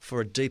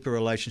for a deeper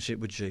relationship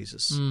with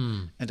Jesus.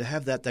 And to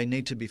have that, they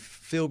need to be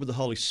filled with the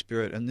Holy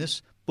Spirit. And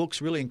this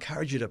book's really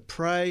encourage you to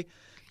pray,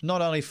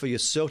 not only for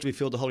yourself to be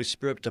filled with the Holy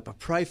Spirit, but to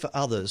pray for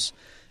others.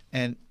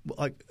 And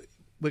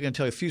we're going to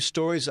tell you a few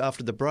stories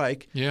after the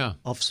break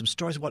of some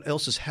stories of what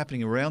else is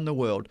happening around the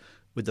world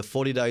with the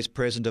 40 days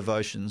prayers and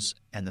devotions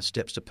and the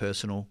steps to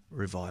personal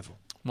revival.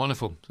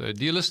 Wonderful. So,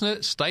 dear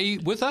listener, stay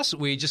with us.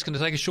 We're just going to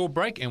take a short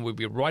break, and we'll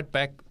be right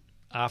back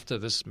after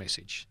this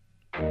message.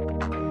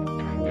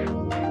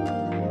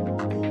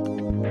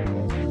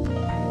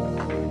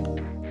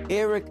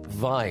 Eric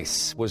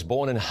Weiss was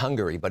born in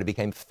Hungary, but he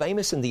became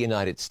famous in the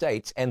United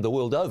States and the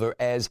world over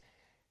as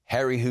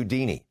Harry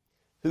Houdini.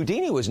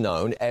 Houdini was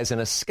known as an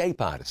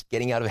escape artist,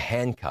 getting out of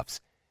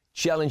handcuffs,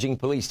 challenging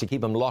police to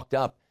keep him locked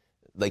up.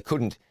 They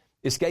couldn't,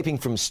 escaping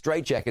from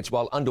straitjackets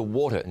while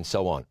underwater and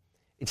so on.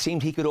 It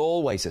seemed he could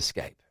always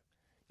escape.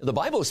 The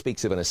Bible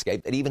speaks of an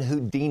escape that even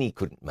Houdini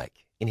couldn't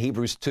make. In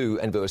Hebrews 2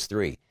 and verse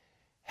 3,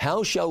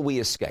 how shall we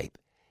escape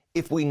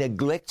if we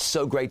neglect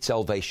so great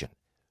salvation,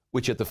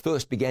 which at the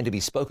first began to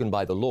be spoken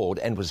by the Lord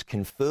and was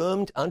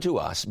confirmed unto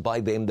us by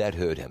them that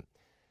heard him?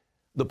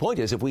 The point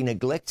is, if we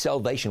neglect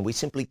salvation, we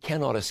simply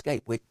cannot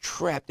escape. We're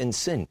trapped in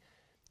sin.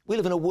 We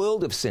live in a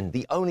world of sin.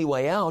 The only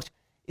way out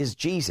is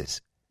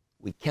Jesus.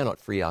 We cannot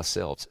free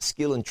ourselves.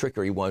 Skill and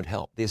trickery won't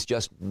help. There's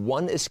just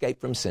one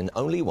escape from sin,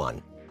 only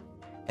one,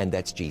 and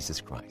that's Jesus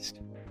Christ.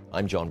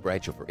 I'm John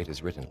Bradshaw for It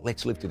Is Written.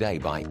 Let's live today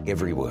by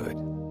every word.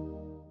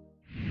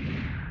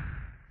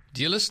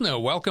 Dear listener,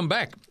 welcome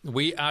back.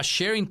 We are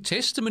sharing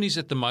testimonies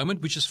at the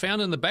moment, which is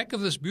found in the back of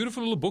this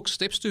beautiful little book,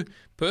 Steps to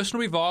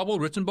Personal Revival,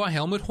 written by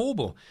Helmut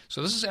Horble.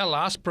 So this is our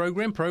last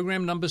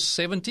program number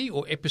 70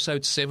 or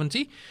episode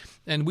 70.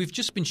 And we've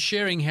just been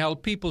sharing how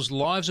people's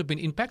lives have been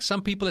impacted.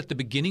 Some people at the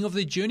beginning of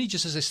their journey,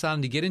 just as they're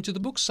starting to get into the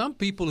book. Some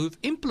people who've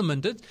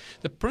implemented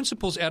the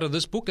principles out of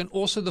this book, and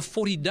also the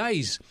 40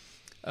 days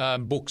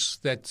books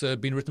that have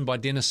been written by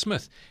Dennis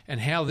Smith,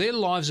 and how their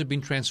lives have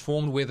been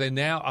transformed, where they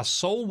now are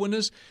soul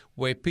winners,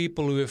 where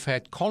people who have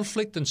had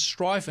conflict and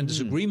strife and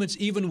disagreements,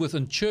 even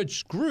within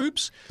church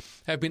groups,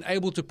 have been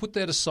able to put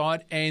that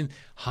aside, and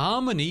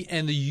harmony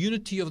and the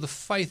unity of the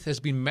faith has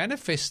been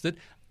manifested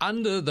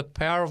under the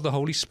power of the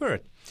Holy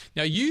Spirit.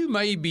 Now, you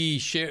may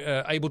be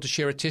able to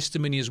share a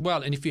testimony as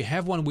well, and if you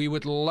have one, we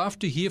would love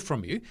to hear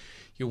from you.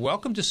 You're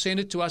welcome to send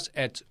it to us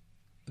at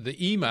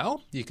the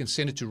email. You can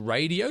send it to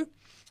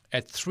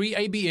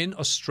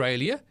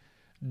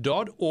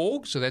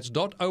radio@3abnaustralia.org, so that's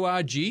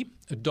 .org.au.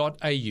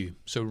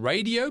 So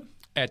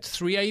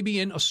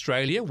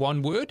radio@3abnaustralia,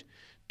 one word,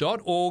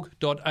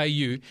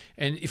 .org.au.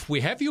 And if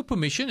we have your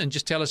permission, and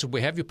just tell us if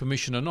we have your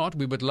permission or not,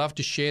 we would love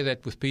to share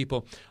that with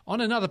people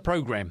on another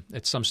program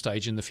at some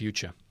stage in the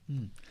future.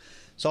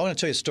 So I want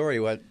to tell you a story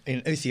where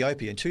in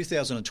Ethiopia. In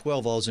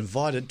 2012, I was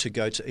invited to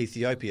go to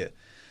Ethiopia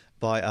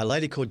by a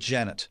lady called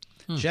Janet.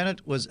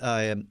 Janet was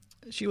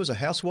she was a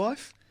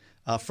housewife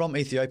from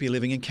Ethiopia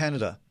living in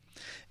Canada.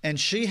 And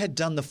she had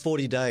done the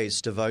 40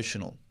 days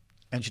devotional,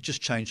 and she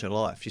just changed her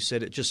life. She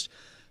said, it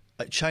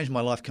changed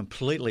my life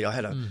completely. I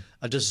had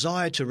a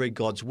desire to read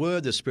God's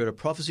word, the spirit of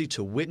prophecy,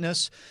 to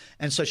witness.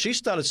 And so she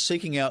started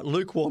seeking out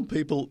lukewarm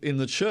people in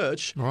the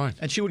church,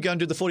 and she would go and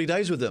do the 40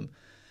 days with them.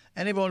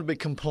 And everyone would be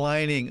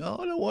complaining, I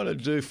don't want to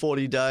do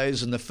 40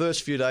 days. And the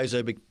first few days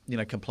they'd be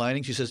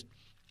complaining. She says,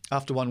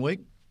 after 1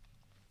 week,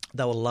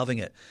 they were loving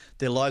it.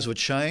 Their lives were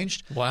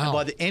changed. Wow. And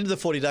by the end of the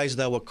 40 days,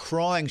 they were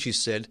crying, she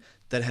said,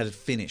 that it had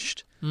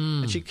finished.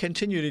 And she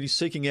continued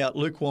seeking out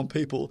lukewarm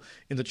people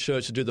in the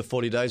church to do the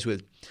 40 days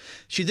with.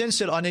 She then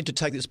said, I need to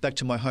take this back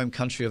to my home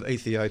country of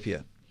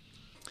Ethiopia.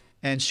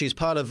 And she's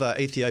part of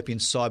Ethiopian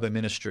Cyber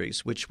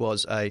Ministries, which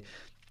was a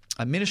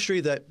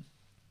ministry that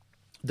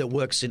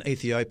works in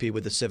Ethiopia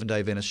with the Seventh-day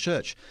Adventist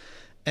Church.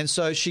 And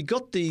so she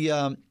got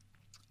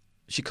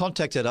she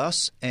contacted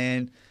us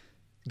and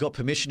got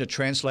permission to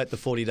translate the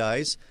 40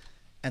 days,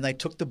 and they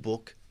took the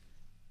book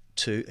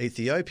to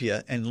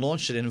Ethiopia and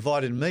launched it and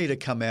invited me to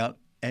come out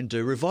and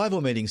do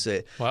revival meetings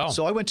there. Wow.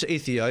 So I went to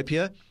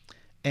Ethiopia,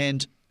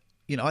 And,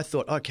 I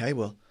thought, okay,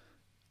 well,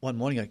 one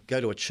morning I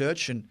go to a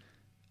church and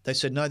they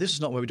said, no, this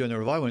is not where we're doing the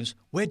revival meetings.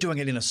 We're doing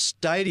it in a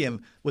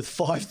stadium with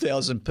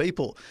 5,000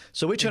 people.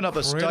 So we turned up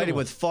a stadium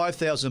with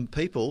 5,000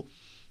 people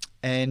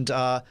and,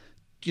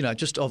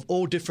 just of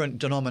all different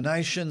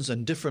denominations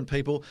and different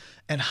people,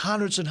 and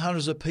hundreds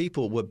of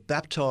people were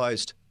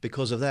baptized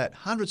because of that.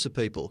 Hundreds of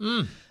people.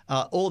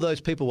 All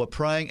those people were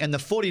praying, and the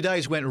 40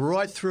 days went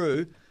right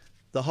through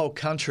the whole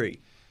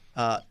country.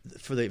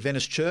 For the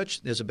Adventist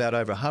Church, there's about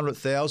over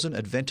 100,000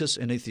 Adventists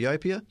in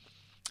Ethiopia,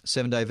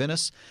 Seventh-day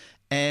Adventists,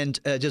 and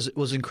it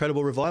was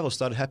incredible revival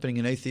started happening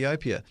in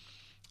Ethiopia.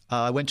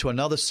 I went to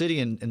another city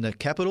in the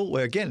capital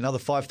where, again, another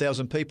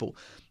 5,000 people.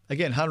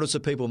 Again, hundreds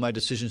of people made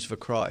decisions for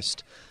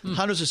Christ.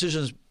 Hundreds of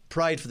decisions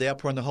prayed for the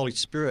outpouring of the Holy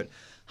Spirit.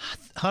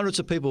 Hundreds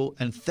of people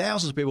and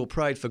thousands of people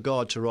prayed for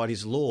God to write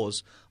his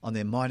laws on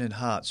their mind and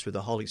hearts through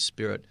the Holy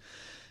Spirit.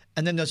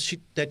 And then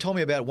they told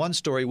me about one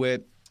story where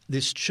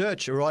this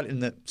church right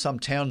in some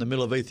town in the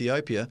middle of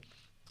Ethiopia,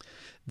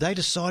 they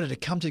decided to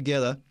come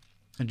together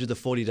and do the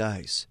 40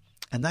 days.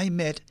 And they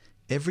met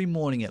every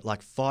morning at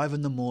like 5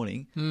 in the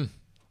morning,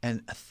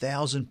 and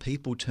 1,000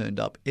 people turned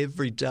up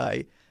every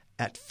day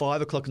at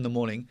 5 o'clock in the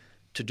morning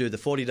to do the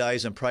 40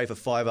 days and pray for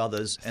 5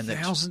 others. And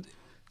 1,000?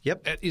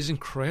 Yep. That is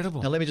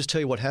incredible. Now, let me just tell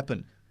you what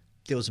happened.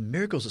 There was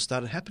miracles that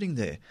started happening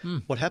there.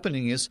 What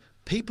happening is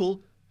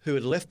people who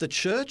had left the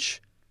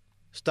church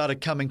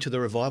started coming to the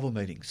revival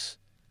meetings.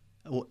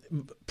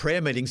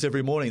 Prayer meetings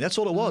every morning. That's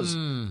all it was.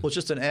 It was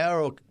just an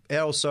hour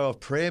or so of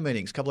prayer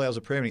meetings, a couple of hours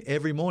of prayer meeting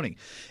every morning.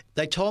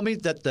 They told me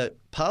that the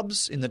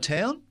pubs in the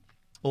town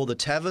or the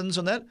taverns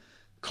and that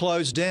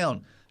closed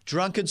down.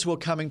 Drunkards were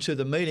coming to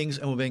the meetings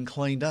and were being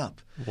cleaned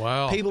up.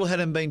 Wow. People who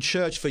hadn't been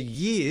church for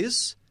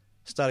years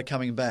started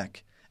coming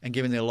back and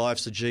giving their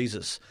lives to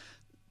Jesus.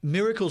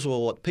 Miracles were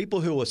what?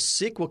 People who were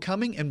sick were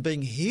coming and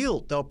being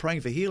healed. They were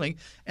praying for healing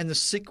and the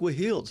sick were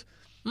healed.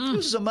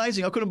 This is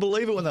amazing. I couldn't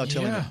believe it when they were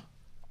telling me.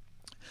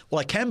 Well,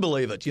 I can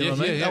believe it. You know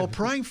what I mean? They were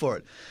praying for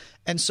it.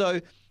 And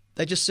so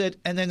they just said,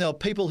 and then there were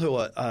people who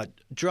were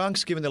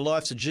drunks giving their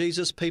lives to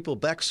Jesus, people,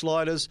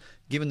 backsliders,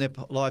 giving their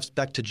lives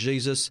back to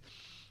Jesus.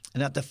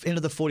 And at the end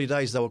of the 40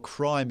 days, they were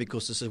crying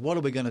because they said, what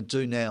are we going to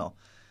do now,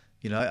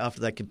 after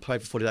they can pray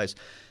for 40 days?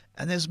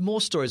 And there's more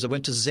stories. I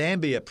went to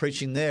Zambia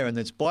preaching there, and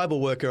this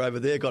Bible worker over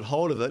there got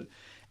hold of it,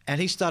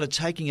 and he started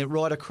taking it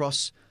right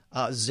across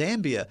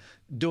Zambia,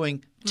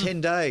 doing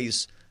 10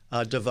 days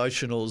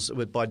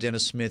devotionals by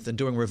Dennis Smith and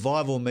doing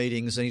revival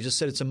meetings. And he just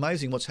said, it's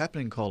amazing what's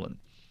happening, Colin.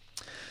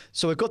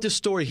 So we've got this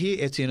story here,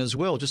 Etienne, as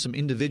well, just some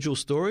individual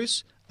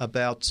stories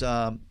about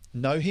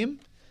Know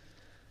Him,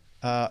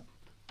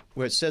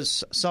 where it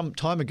says some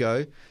time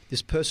ago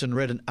this person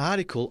read an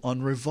article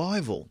on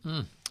revival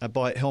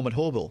by Helmut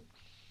Haubeil.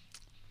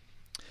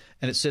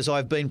 And it says,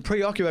 I've been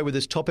preoccupied with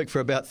this topic for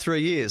about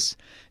 3 years.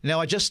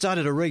 Now I just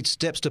started to read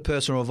Steps to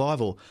Personal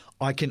Revival.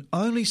 I can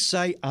only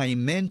say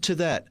amen to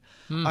that.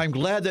 I'm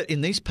glad that in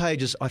these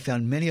pages I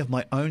found many of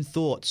my own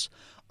thoughts.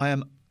 I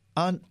am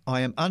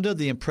under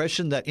the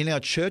impression that in our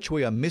church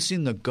we are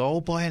missing the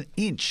goal by an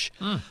inch.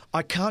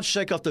 I can't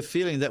shake off the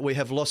feeling that we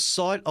have lost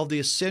sight of the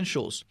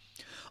essentials.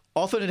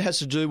 Often it has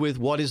to do with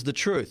what is the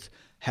truth,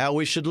 how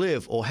we should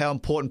live, or how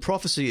important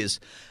prophecy is.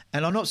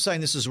 And I'm not saying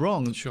this is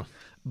wrong,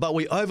 but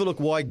we overlook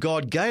why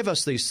God gave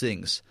us these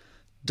things.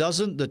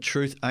 Doesn't the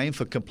truth aim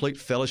for complete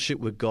fellowship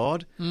with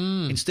God?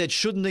 Instead,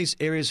 shouldn't these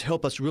areas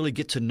help us really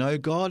get to know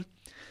God?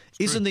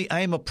 Isn't the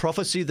aim of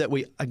prophecy that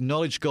we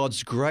acknowledge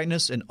God's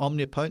greatness and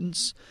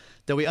omnipotence,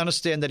 that we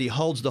understand that he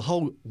holds the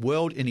whole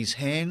world in his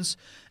hands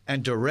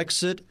and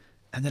directs it,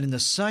 and that in the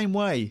same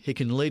way he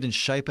can lead and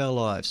shape our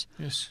lives?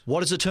 Yes.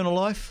 What is eternal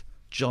life?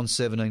 John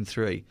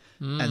 17:3.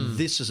 And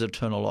this is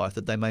eternal life,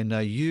 that they may know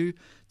you,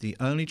 the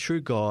only true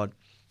God,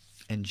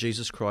 and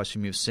Jesus Christ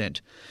whom you have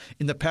sent.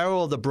 In the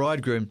parable of the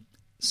bridegroom,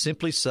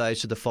 simply says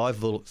to the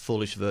 5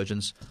 foolish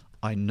virgins,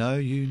 I know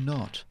you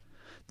not.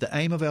 The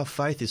aim of our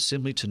faith is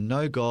simply to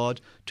know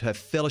God, to have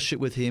fellowship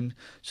with him,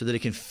 so that he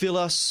can fill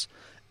us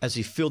as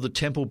he filled the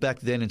temple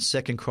back then in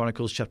 2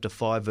 Chronicles chapter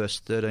 5,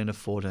 verse 13 to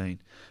 14,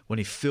 when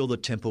he filled the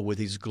temple with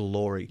his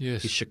glory,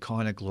 his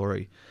Shekinah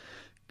glory.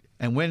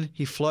 And when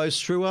he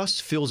flows through us,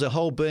 fills our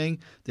whole being,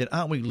 then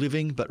aren't we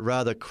living, but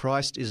rather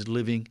Christ is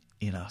living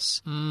in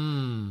us.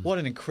 What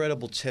an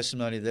incredible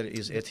testimony that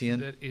is,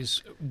 Etienne. That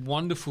is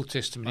wonderful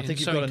testimony. I think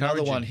you've got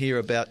another one here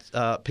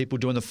about people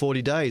doing the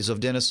 40 days of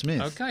Dennis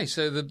Smith. Okay,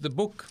 so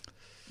the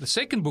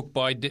second book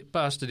by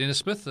Pastor Dennis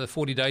Smith, the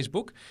 40 Days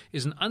book,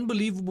 is an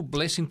unbelievable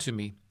blessing to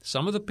me.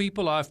 Some of the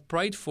people I've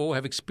prayed for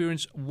have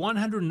experienced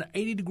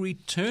 180-degree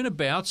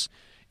turnabouts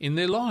in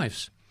their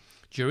lives.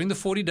 During the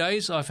 40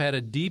 days, I've had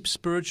a deep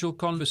spiritual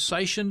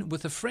conversation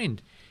with a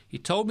friend. He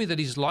told me that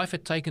his life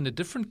had taken a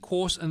different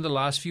course in the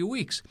last few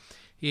weeks.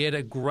 He had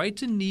a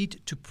greater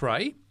need to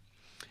pray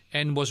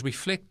and was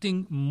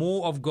reflecting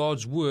more of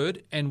God's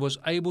word and was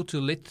able to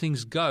let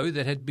things go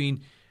that had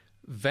been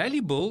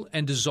valuable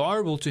and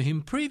desirable to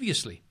him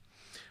previously.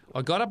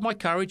 I got up my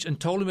courage and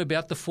told him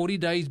about the 40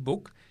 Days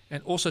book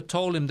and also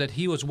told him that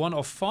he was one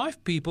of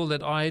 5 people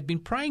that I had been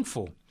praying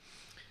for.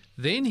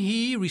 Then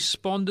he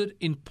responded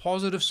in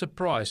positive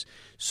surprise.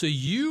 So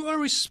you are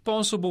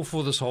responsible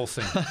for this whole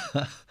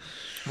thing.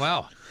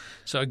 Wow.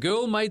 So a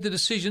girl made the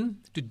decision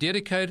to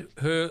dedicate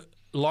her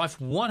life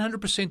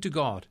 100% to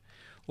God.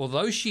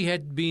 Although she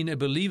had been a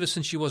believer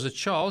since she was a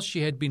child,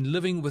 she had been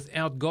living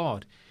without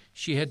God.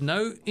 She had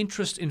no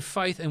interest in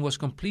faith and was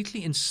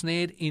completely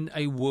ensnared in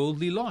a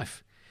worldly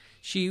life.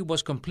 She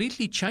was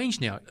completely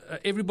changed now.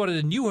 Everybody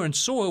that knew her and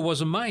saw her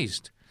was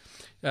amazed.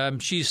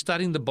 She's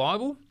studying the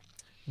Bible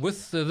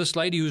with this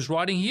lady who's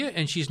writing here,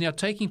 and she's now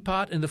taking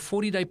part in the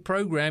 40-day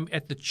program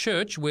at the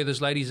church where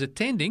this lady is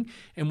attending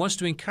and wants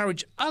to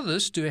encourage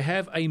others to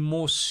have a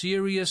more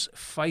serious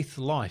faith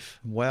life.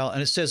 Wow.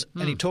 And it says,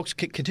 and he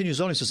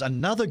continues on, he says,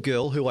 another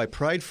girl who I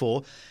prayed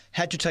for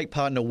had to take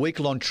part in a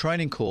week-long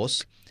training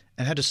course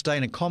and had to stay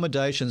in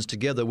accommodations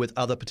together with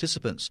other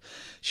participants.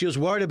 She was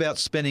worried about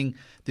spending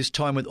this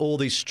time with all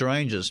these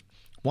strangers.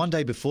 One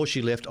day before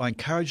she left, I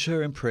encouraged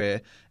her in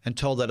prayer and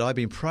told her that I'd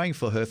been praying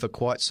for her for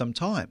quite some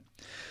time.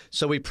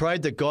 So we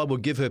prayed that God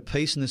would give her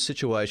peace in this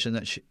situation,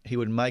 that he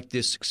would make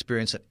this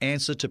experience an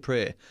answer to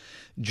prayer.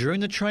 During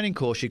the training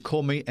course, she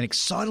called me and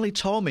excitedly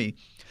told me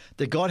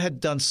that God had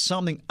done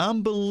something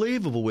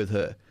unbelievable with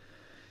her.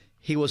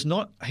 He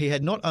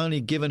had not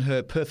only given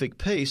her perfect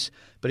peace,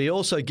 but he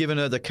also given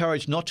her the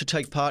courage not to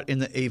take part in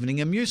the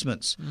evening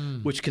amusements,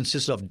 which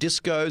consisted of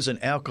discos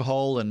and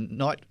alcohol and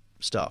night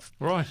stuff.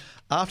 Right.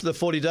 After the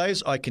 40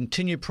 days, I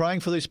continued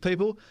praying for these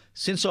people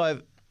since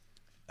I've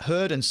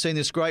heard and seen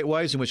these great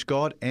ways in which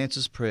God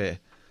answers prayer.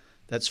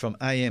 That's from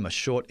AM, a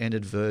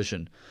short-ended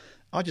version.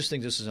 I just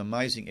think this is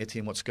amazing,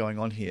 Etienne, what's going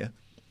on here.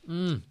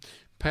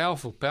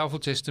 Powerful, powerful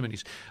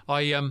testimonies.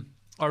 I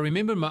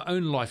remember in my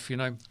own life,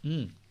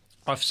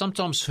 I've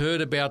sometimes heard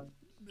about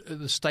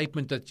the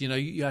statement that,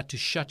 you had to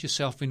shut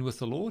yourself in with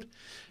the Lord.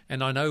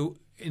 And I know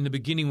in the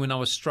beginning when I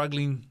was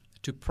struggling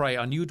to pray,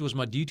 I knew it was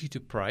my duty to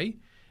pray.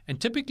 And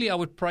typically I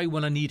would pray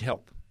when I need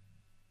help.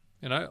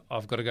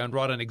 I've got to go and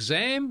write an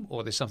exam,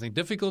 or there's something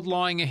difficult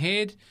lying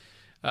ahead,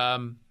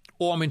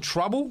 or I'm in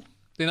trouble.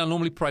 Then I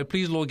normally pray,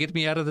 please, Lord, get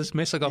me out of this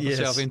mess I got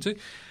myself into.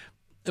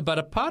 But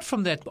apart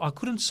from that, I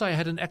couldn't say I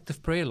had an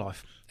active prayer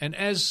life. And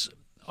as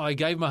I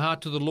gave my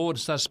heart to the Lord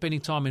and started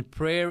spending time in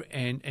prayer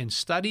and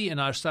study,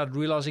 and I started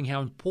realizing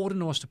how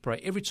important it was to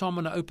pray. Every time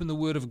when I open the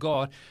Word of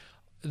God,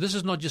 this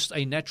is not just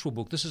a natural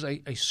book. This is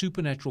a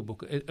supernatural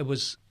book. It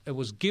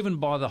was given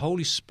by the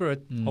Holy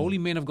Spirit. Holy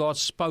men of God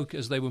spoke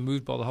as they were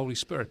moved by the Holy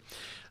Spirit.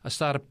 I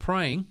started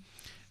praying,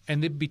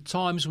 and there'd be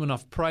times when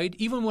I've prayed,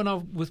 even when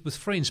I'm with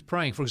friends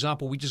praying. For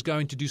example, we just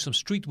going to do some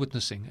street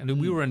witnessing. And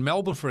we were in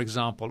Melbourne, for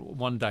example,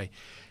 one day.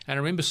 And I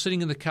remember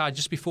sitting in the car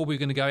just before we were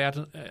going to go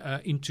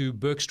out into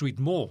Burke Street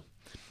Mall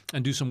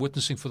and do some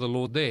witnessing for the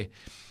Lord there.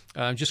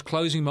 Just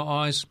closing my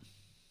eyes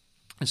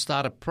and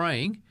started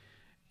praying.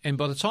 And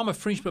by the time I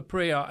finished my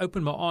prayer, I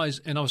opened my eyes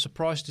and I was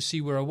surprised to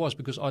see where I was,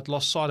 because I'd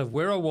lost sight of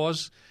where I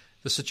was,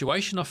 the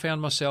situation I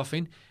found myself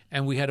in,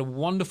 and we had a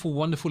wonderful,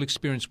 wonderful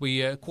experience.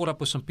 We caught up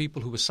with some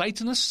people who were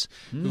Satanists,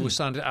 who were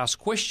starting to ask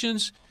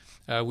questions.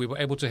 We were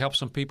able to help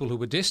some people who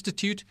were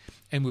destitute,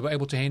 and we were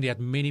able to hand out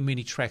many,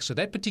 many tracts. So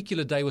that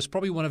particular day was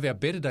probably one of our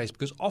better days,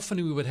 because often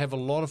we would have a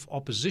lot of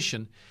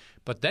opposition.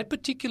 But that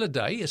particular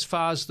day, as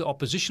far as the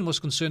opposition was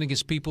concerned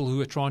against people who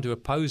were trying to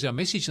oppose our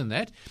message and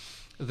that,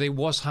 there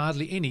was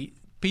hardly any.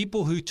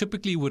 People who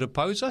typically would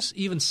oppose us,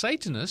 even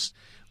Satanists,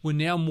 were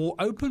now more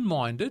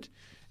open-minded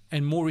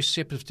and more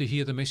receptive to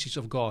hear the message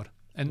of God.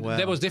 And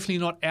that was definitely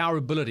not our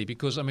ability,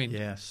 because,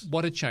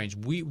 what had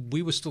changed? We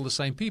were still the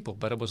same people,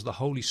 but it was the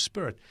Holy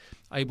Spirit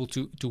able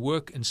to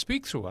work and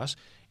speak through us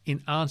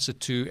in answer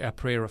to our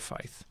prayer of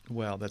faith.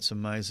 Wow, that's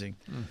amazing.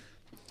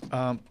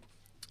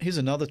 Here's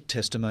another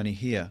testimony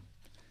here,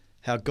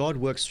 how God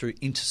works through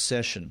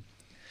intercession.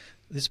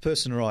 This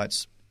person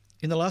writes,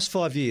 in the last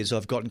 5 years,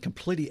 I've gotten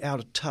completely out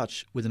of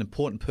touch with an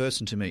important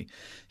person to me.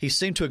 He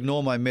seemed to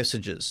ignore my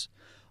messages.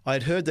 I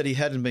had heard that he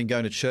hadn't been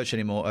going to church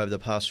anymore over the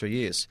past 3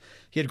 years.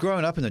 He had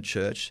grown up in the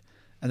church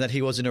and that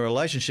he was in a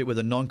relationship with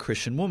a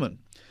non-Christian woman.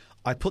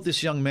 I put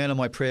this young man on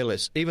my prayer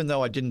list, even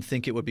though I didn't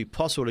think it would be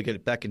possible to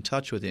get back in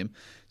touch with him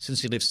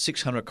since he lived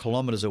 600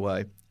 kilometres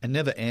away and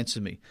never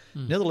answered me.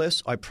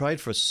 Nevertheless, I prayed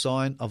for a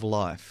sign of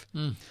life.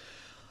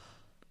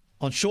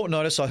 On short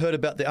notice, I heard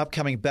about the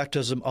upcoming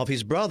baptism of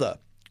his brother,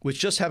 which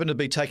just happened to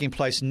be taking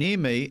place near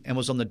me and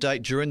was on the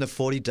date during the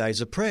 40 days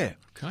of prayer.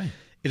 Okay.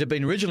 It had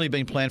originally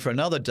been planned for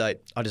another date.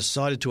 I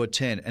decided to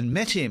attend and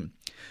met him.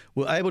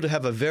 We were able to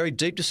have a very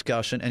deep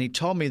discussion, and he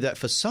told me that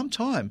for some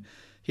time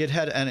he had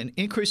had an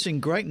increasing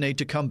great need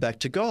to come back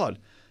to God,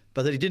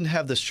 but that he didn't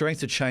have the strength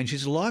to change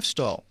his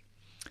lifestyle.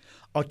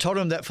 I told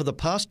him that for the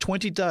past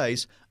 20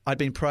 days I'd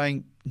been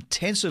praying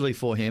intensively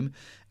for him,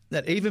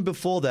 that even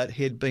before that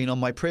he had been on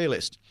my prayer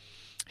list.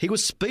 He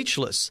was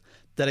speechless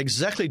that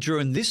exactly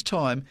during this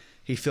time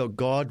he felt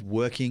God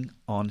working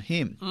on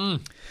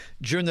him.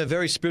 During the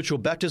very spiritual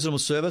baptismal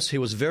service, he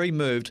was very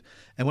moved,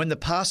 and when the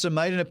pastor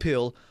made an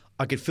appeal,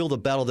 I could feel the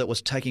battle that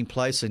was taking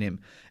place in him.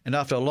 And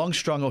after a long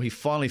struggle, he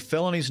finally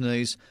fell on his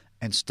knees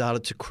and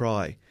started to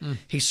cry.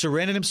 He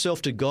surrendered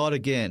himself to God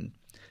again.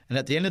 And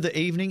at the end of the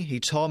evening,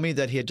 he told me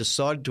that he had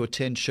decided to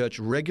attend church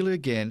regularly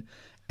again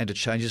and to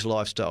change his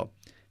lifestyle.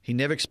 He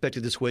never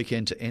expected this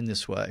weekend to end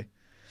this way.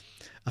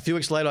 A few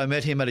weeks later, I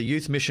met him at a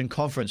youth mission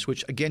conference,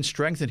 which again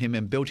strengthened him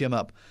and built him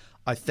up.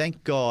 I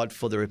thank God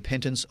for the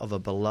repentance of a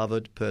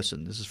beloved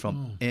person. This is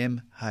from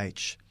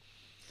M.H.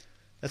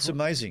 That's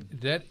amazing.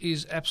 That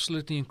is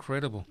absolutely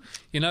incredible.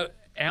 You know,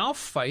 our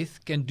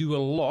faith can do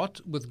a lot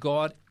with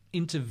God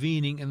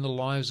intervening in the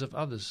lives of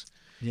others.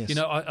 Yes. You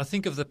know, I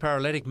think of the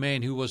paralytic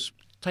man who was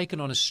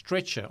taken on a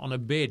stretcher, on a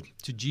bed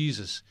to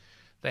Jesus.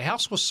 The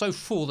house was so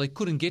full they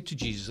couldn't get to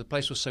Jesus. The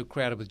place was so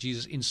crowded with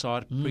Jesus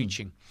inside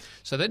preaching.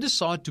 So they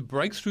decided to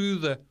break through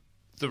the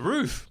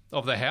roof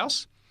of the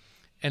house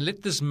and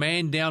let this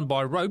man down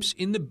by ropes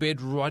in the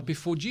bed right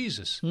before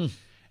Jesus.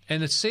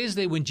 And it says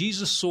there when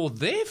Jesus saw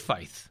their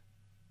faith,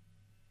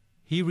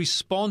 he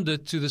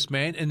responded to this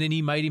man and then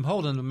he made him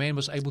whole, and the man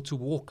was able to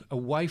walk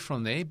away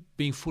from there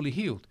being fully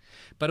healed.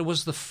 But it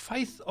was the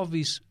faith of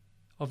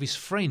his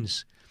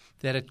friends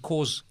that had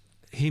caused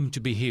him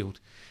to be healed.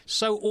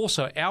 So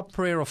also our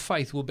prayer of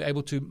faith will be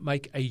able to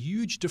make a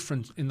huge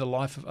difference in the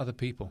life of other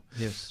people.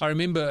 Yes. I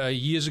remember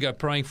years ago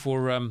praying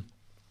for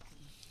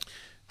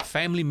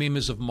family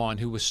members of mine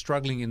who were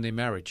struggling in their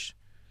marriage,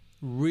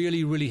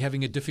 really, really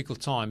having a difficult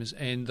time,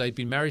 and they'd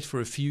been married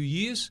for a few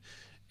years,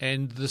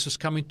 and this is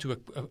coming to a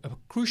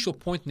crucial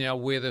point now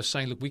where they're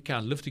saying, look, we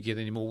can't live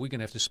together anymore. We're going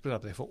to have to split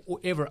up. They're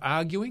forever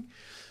arguing.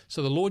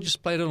 So the Lord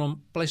just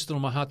placed it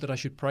on my heart that I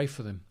should pray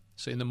for them.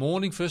 So in the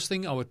morning, first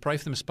thing, I would pray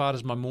for them as part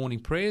of my morning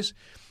prayers.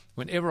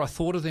 Whenever I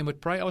thought of them, would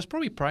pray. I was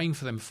probably praying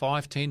for them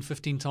 5, 10,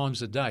 15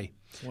 times a day.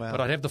 Wow.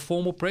 But I'd have the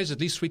formal prayers at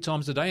least 3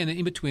 times a day, and then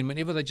in between,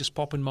 whenever they just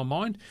pop in my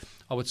mind,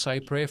 I would say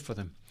a prayer for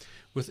them.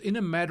 Within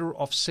a matter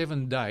of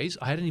 7 days,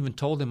 I hadn't even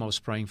told them I was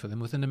praying for them.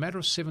 Within a matter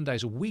of 7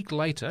 days, a week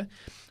later,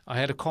 I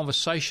had a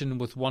conversation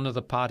with one of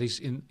the parties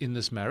in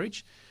this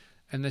marriage,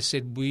 and they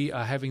said, we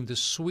are having the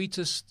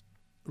sweetest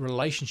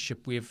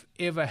relationship we have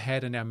ever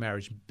had in our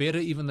marriage, better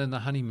even than the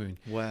honeymoon.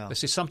 Wow. They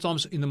said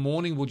sometimes in the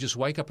morning we'll just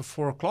wake up at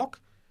 4 o'clock,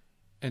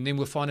 and then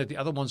we'll find out the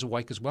other one's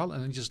awake as well,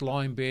 and then just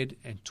lie in bed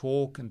and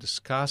talk and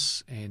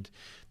discuss. And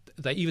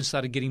they even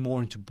started getting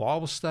more into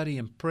Bible study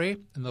and prayer,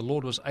 and the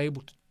Lord was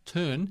able to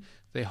turn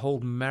their whole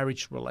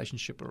marriage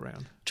relationship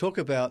around. Talk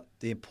about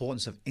the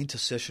importance of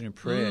intercession and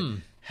prayer,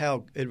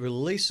 how it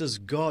releases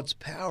God's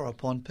power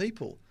upon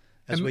people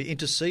as we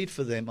intercede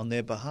for them on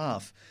their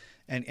behalf.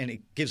 And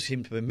it gives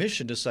him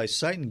permission to say,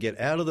 Satan, get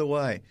out of the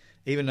way,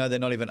 even though they're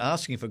not even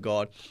asking for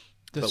God.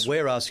 But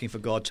we're asking for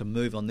God to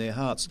move on their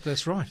hearts.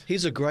 That's right.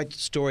 Here's a great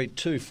story,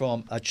 too,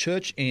 from a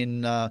church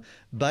in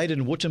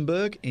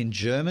Baden-Württemberg in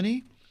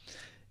Germany.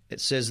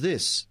 It says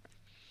this: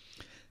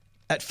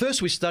 at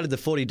first we studied the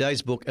 40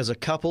 Days book as a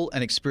couple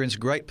and experienced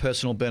great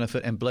personal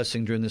benefit and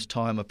blessing during this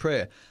time of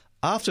prayer.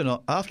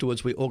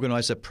 Afterwards, we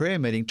organised a prayer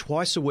meeting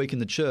twice a week in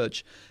the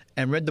church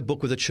and read the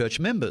book with the church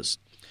members.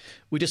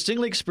 We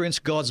distinctly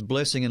experienced God's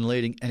blessing and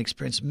leading and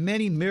experienced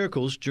many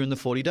miracles during the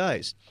 40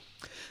 days.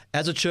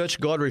 As a church,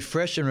 God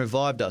refreshed and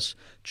revived us.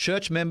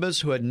 Church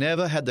members who had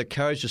never had the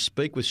courage to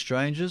speak with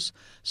strangers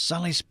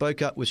suddenly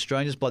spoke up with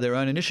strangers by their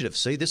own initiative.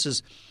 See, this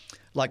is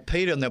like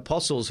Peter and the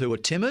apostles who were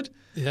timid.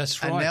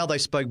 That's right. And now they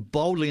spoke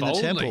boldly in the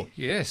temple.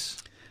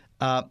 Yes.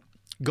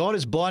 God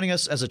is binding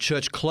us as a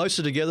church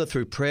closer together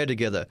through prayer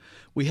together.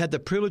 We had the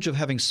privilege of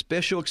having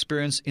special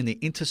experience in the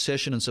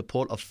intercession and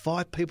support of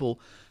 5 people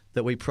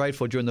that we prayed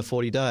for during the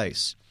 40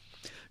 days.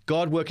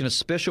 God worked in a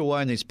special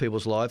way in these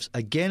people's lives.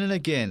 Again and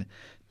again,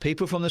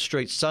 people from the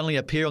streets suddenly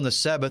appear on the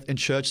Sabbath in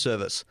church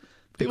service.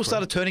 People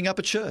started turning up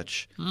at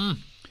church.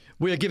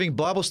 We are giving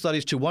Bible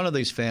studies to one of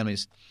these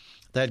families.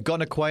 They had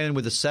gotten acquainted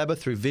with the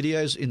Sabbath through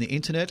videos in the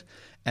internet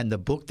and the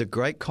book The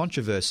Great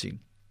Controversy,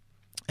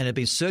 and had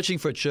been searching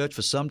for a church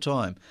for some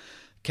time.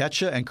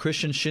 Katja and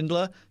Christian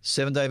Schindler,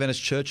 Seventh-day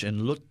Adventist Church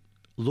in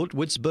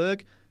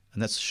Ludwigsburg,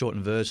 and that's the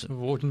shortened version.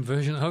 Shortened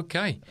version,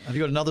 okay. Have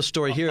you got another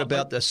story here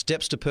about the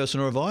steps to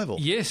personal revival?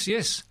 Yes,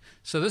 yes.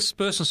 So this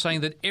person's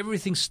saying that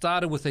everything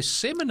started with a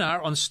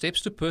seminar on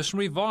steps to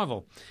personal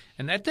revival.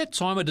 And at that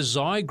time, a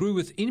desire grew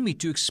within me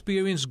to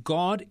experience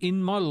God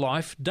in my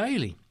life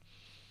daily.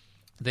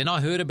 Then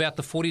I heard about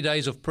the 40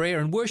 days of prayer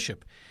and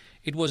worship.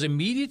 It was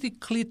immediately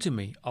clear to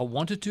me I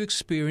wanted to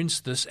experience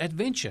this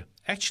adventure.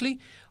 Actually,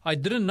 I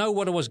didn't know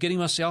what I was getting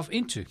myself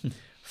into.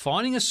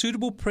 Finding a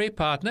suitable prayer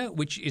partner,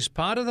 which is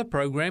part of the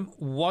program,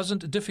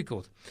 wasn't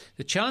difficult.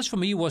 The challenge for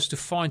me was to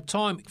find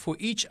time for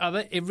each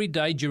other every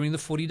day during the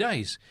 40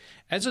 days.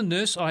 As a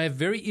nurse, I have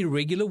very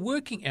irregular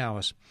working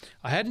hours.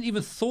 I hadn't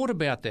even thought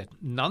about that.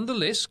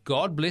 Nonetheless,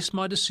 God blessed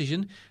my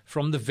decision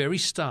from the very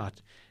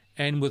start.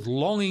 And with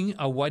longing,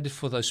 I waited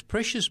for those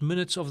precious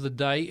minutes of the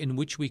day in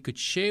which we could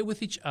share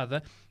with each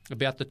other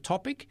about the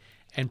topic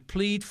and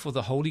plead for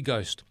the Holy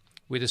Ghost.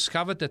 We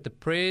discovered that the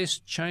prayers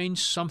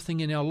changed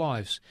something in our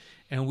lives,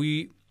 and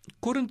we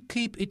couldn't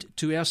keep it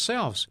to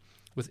ourselves.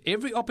 With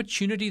every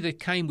opportunity that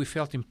came, we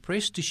felt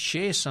impressed to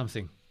share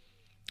something.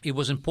 It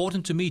was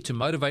important to me to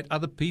motivate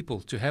other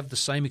people to have the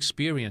same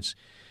experience.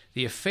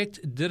 The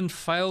effect didn't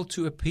fail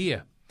to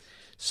appear.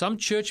 Some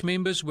church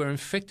members were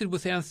infected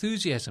with our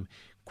enthusiasm.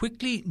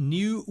 Quickly,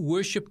 new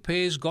worship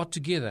pairs got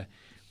together.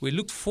 We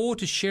looked forward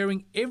to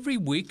sharing every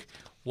week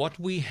what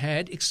we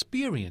had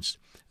experienced.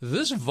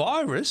 This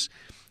virus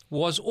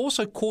was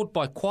also caught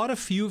by quite a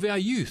few of our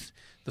youth.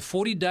 The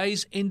 40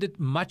 days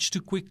ended much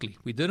too quickly.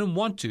 We didn't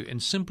want to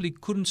and simply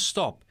couldn't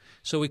stop.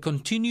 So we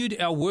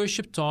continued our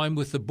worship time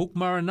with the book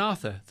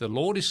Maranatha, The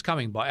Lord is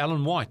Coming by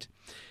Ellen White.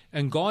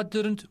 And God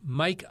didn't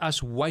make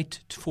us wait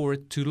for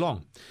it too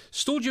long.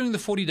 Still during the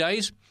 40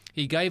 days,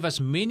 He gave us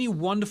many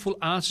wonderful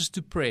answers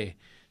to prayer.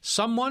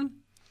 Someone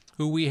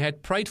who we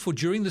had prayed for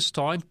during this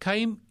time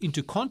came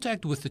into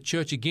contact with the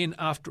church again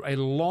after a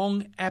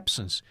long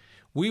absence.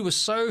 We were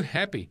so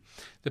happy.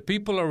 The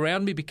people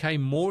around me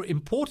became more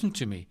important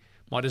to me.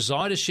 My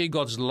desire to share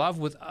God's love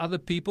with other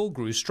people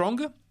grew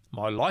stronger.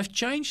 My life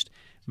changed.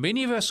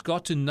 Many of us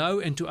got to know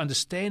and to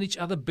understand each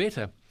other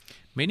better.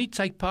 Many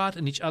take part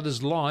in each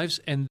other's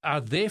lives and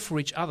are there for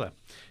each other.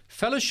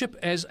 Fellowship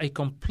as a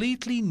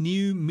completely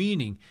new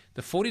meaning.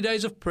 The 40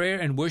 Days of Prayer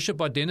and Worship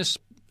by Dennis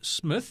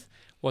Smith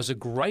was a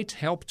great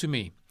help to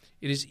me.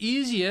 It is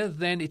easier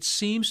than it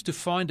seems to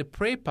find a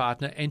prayer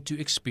partner and to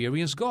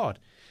experience God.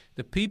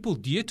 The people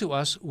dear to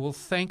us will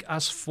thank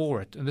us for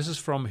it. And this is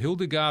from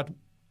Hildegard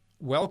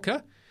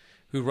Welker,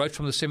 who wrote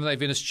from the Seventh-day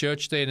Adventist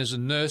Church there and is a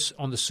nurse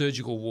on the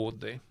surgical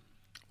ward there.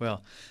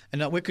 Well,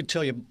 and we could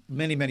tell you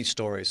many, many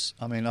stories.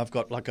 I mean, I've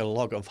got like a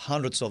log of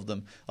hundreds of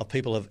them, of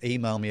people have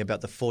emailed me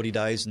about the 40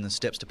 days and the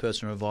steps to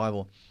personal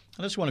revival.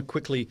 I just want to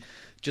quickly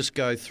just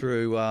go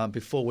through,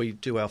 before we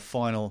do our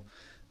final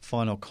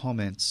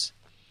comments.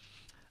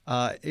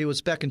 It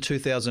was back in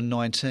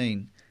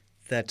 2019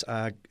 that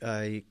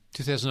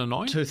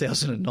 2009?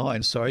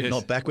 2009, sorry, yes.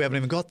 Not back. We haven't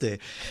even got there.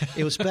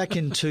 It was back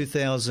in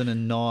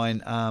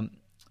 2009.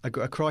 A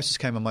crisis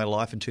came in my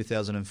life in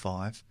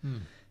 2005.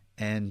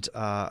 And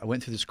I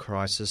went through this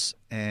crisis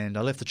and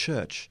I left the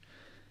church.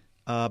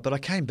 But I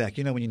came back,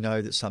 when you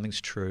know that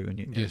something's true. And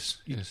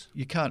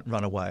you can't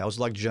run away. I was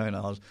like Jonah.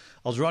 I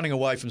was running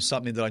away from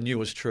something that I knew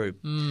was true.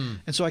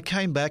 And so I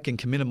came back and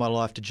committed my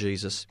life to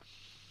Jesus.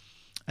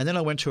 And then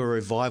I went to a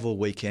revival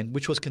weekend,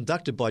 which was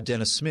conducted by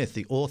Dennis Smith,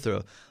 the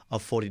author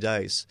of 40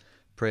 Days,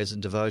 Prayers and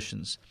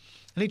Devotions.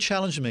 And he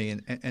challenged me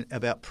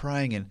about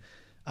praying and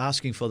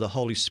asking for the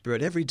Holy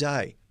Spirit every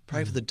day.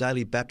 Pray for the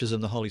daily baptism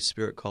of the Holy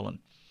Spirit, Colin.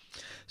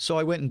 So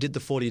I went and did the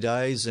 40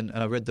 days and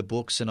I read the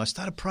books and I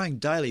started praying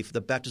daily for the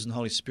baptism of the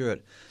Holy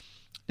Spirit.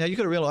 Now, you've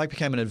got to realize I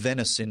became an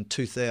Adventist in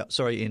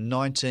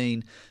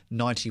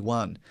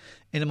 1991.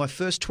 And in my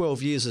first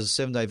 12 years as a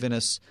Seventh-day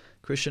Adventist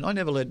Christian, I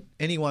never led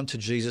anyone to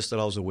Jesus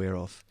that I was aware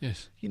of.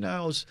 Yes.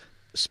 I was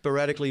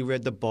sporadically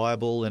read the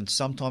Bible and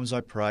sometimes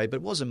I prayed, but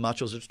it wasn't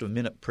much. It was just a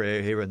minute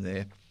prayer here and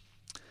there.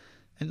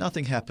 And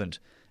nothing happened.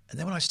 And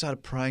then when I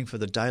started praying for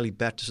the daily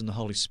baptism of the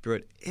Holy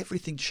Spirit,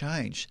 everything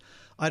changed.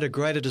 I had a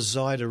greater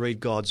desire to read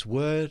God's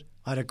Word.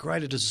 I had a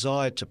greater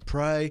desire to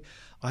pray.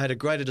 I had a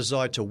greater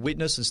desire to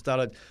witness and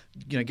started,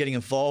 getting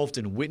involved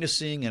in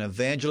witnessing and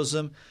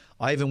evangelism.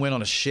 I even went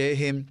on a Share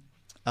Him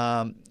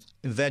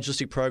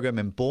evangelistic program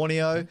in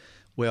Borneo,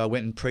 where I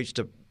went and preached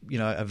a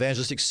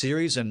evangelistic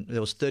series, and there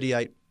was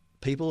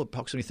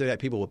approximately 38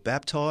 people were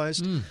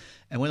baptized.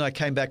 And when I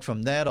came back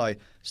from that, I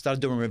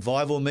started doing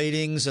revival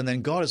meetings, and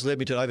then God has led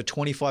me to over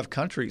 25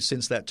 countries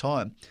since that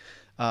time,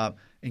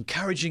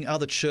 encouraging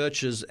other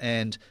churches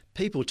and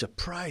people to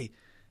pray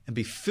and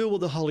be filled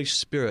with the Holy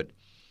Spirit.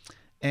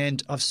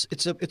 And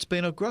it's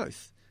been a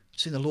growth. I've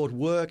seen the Lord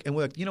work and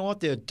work. You know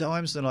what? There are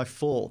times that I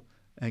fall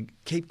and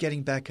keep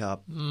getting back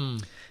up.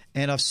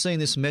 And I've seen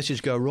this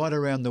message go right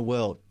around the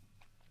world,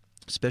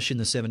 especially in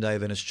the Seventh-day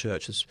Adventist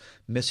Church, this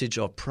message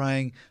of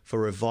praying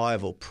for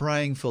revival,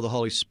 praying for the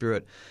Holy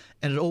Spirit.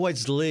 And it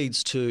always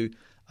leads to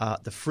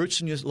the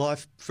fruits in your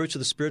life, fruits of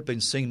the Spirit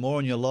being seen more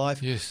in your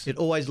life. Yes. It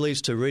always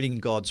leads to reading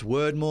God's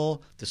Word more,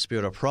 the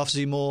Spirit of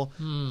prophecy more,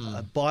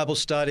 Bible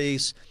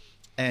studies,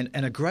 and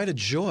a greater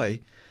joy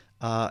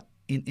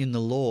in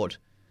the Lord.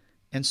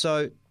 And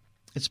so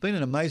it's been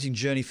an amazing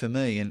journey for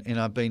me, and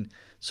I've been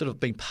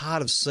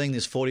part of seeing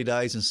this 40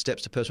 days and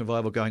steps to personal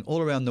revival going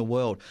all around the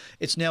world.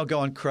 It's now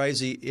going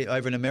crazy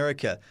over in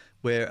America,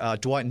 where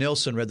Dwight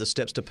Nelson read the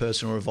Steps to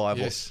Personal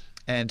Revival. Yes.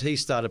 And he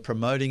started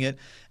promoting it,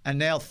 and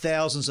now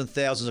thousands and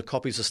thousands of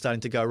copies are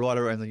starting to go right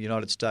around the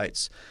United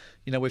States.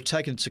 We've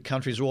taken it to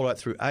countries all right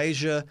through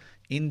Asia,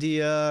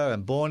 India,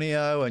 and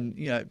Borneo, and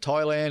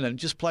Thailand, and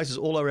just places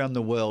all around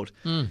the world.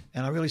 And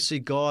I really see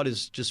God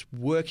is just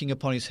working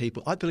upon His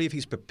people. I believe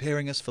He's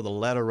preparing us for the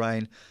latter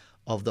rain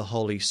of the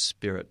Holy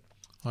Spirit.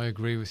 I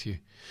agree with you.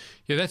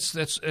 Yeah,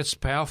 that's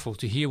powerful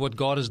to hear what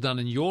God has done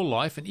in your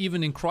life, and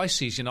even in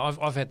crises.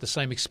 I've had the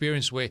same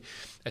experience where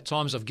at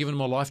times I've given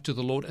my life to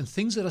the Lord and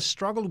things that I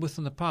struggled with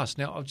in the past.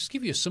 Now, I'll just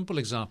give you a simple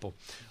example.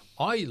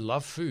 I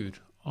love food.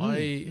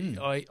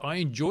 I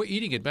enjoy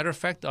eating it. Matter of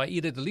fact, I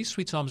eat it at least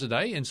 3 times a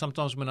day, and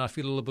sometimes when I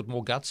feel a little bit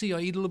more gutsy,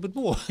 I eat a little bit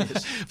more.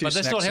 Yes, but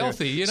that's not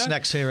healthy,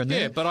 Snacks here and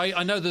there. Yeah, but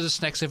I know that the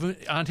snacks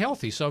aren't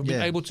healthy, so I've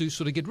been able to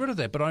sort of get rid of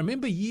that. But I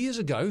remember years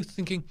ago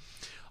thinking,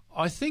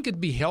 I think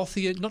it'd be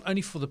healthier, not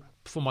only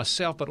for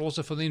myself, but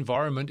also for the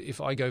environment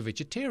if I go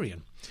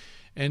vegetarian.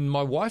 And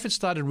my wife had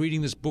started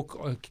reading this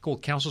book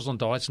called Counsels on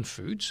Diets and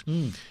Foods.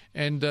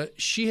 And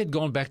she had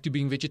gone back to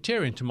being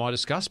vegetarian, to my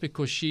disgust,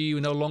 because she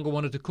no longer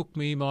wanted to cook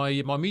me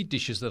my meat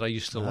dishes that I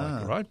used to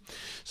like, right?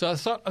 So I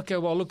thought, okay,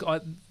 well, look,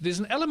 there's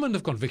an element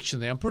of conviction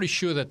there. I'm pretty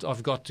sure that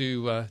I've got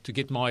to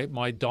get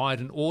my diet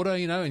in order,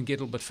 and get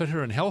a little bit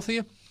fitter and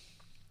healthier.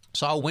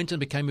 So I went and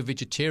became a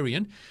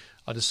vegetarian.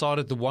 I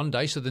decided the one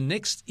day, so the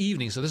next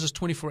evening, so this is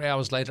 24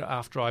 hours later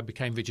after I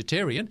became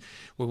vegetarian,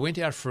 we went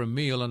out for a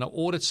meal and I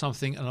ordered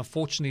something, and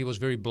unfortunately it was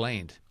very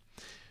bland.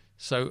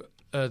 So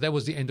that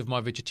was the end of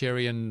my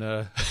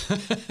vegetarian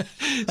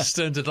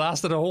stint. It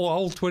lasted a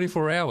whole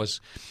 24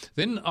 hours.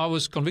 Then I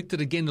was convicted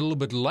again a little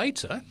bit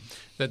later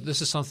that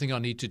this is something I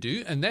need to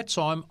do, and that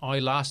time I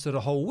lasted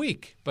a whole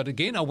week. But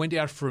again, I went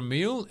out for a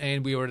meal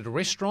and we were at a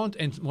restaurant,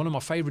 and one of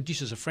my favourite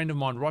dishes, a friend of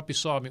mine right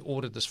beside me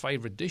ordered this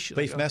favourite dish.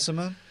 Beef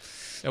Massimo?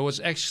 It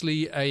was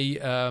actually a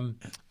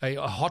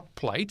hot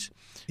plate,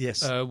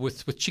 yes,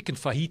 with chicken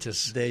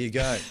fajitas. There you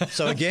go.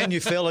 So again, you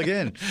fell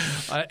again.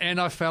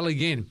 And I fell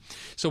again.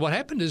 So what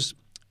happened is,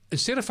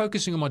 instead of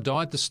focusing on my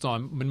diet this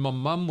time, when my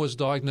mum was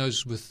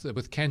diagnosed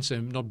with cancer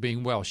and not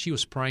being well, she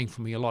was praying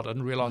for me a lot. I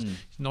didn't realize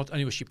not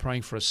only was she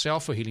praying for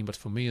herself for healing, but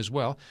for me as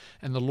well.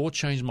 And the Lord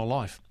changed my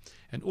life.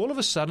 And all of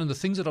a sudden, the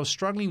things that I was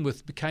struggling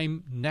with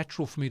became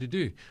natural for me to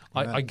do.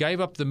 I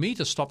gave up the meat,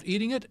 I stopped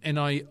eating it, and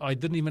I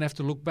didn't even have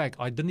to look back.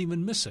 I didn't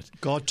even miss it.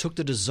 God took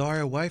the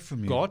desire away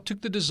from you. God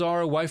took the desire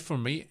away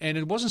from me, and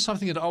it wasn't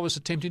something that I was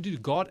attempting to do.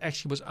 God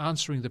actually was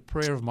answering the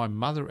prayer of my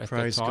mother at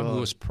that time, who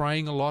was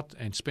praying a lot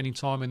and spending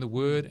time in the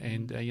Word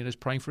and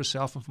praying for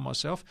herself and for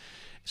myself.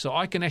 So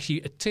I can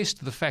actually attest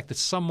to the fact that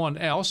someone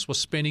else was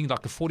spending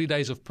like 40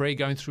 days of prayer,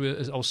 going through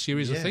a whole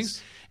series of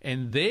things,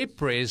 and their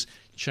prayers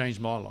changed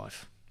my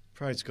life.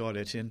 Praise God,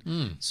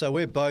 Etienne. So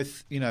we're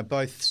both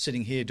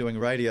sitting here doing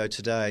radio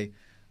today,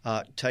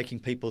 taking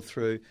people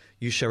through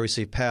You Shall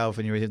Receive Power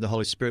when you receive the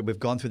Holy Spirit. We've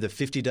gone through the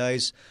 50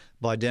 days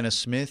by Dennis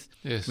Smith.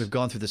 Yes. We've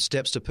gone through the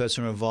steps to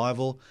personal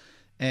revival.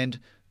 And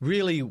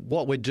really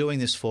what we're doing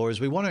this for is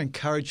we want to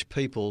encourage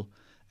people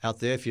out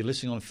there, if you're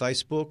listening on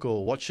Facebook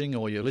or watching,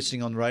 or you're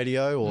listening on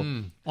radio or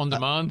on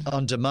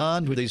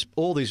demand, with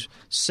all these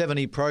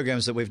 70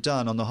 programs that we've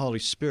done on the Holy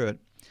Spirit,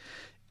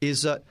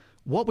 is that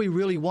what we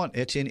really want,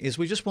 Etienne, is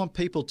we just want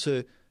people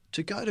to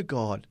go to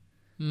God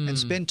and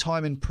spend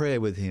time in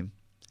prayer with Him.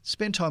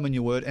 Spend time in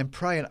your Word and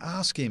pray and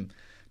ask Him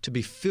to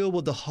be filled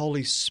with the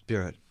Holy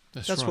Spirit.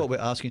 That's right. What we're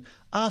asking.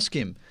 Ask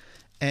Him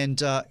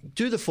and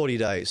do the 40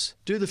 days,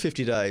 do the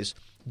 50 days,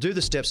 do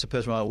the steps to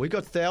personal revival. We've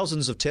got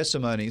thousands of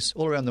testimonies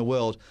all around the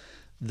world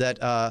that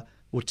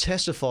will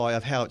testify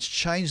of how it's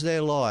changed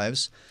their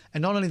lives,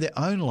 and not only their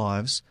own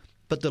lives,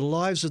 but the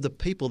lives of the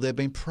people they've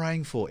been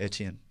praying for,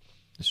 Etienne.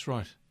 That's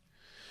right.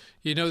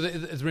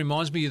 It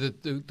reminds me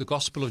of the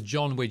Gospel of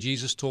John, where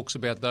Jesus talks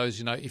about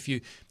those, if you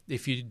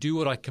do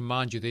what I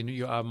command you, then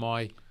you are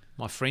my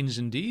friends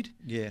indeed.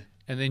 Yeah.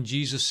 And then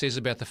Jesus says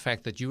about the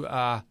fact that you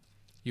are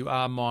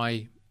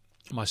my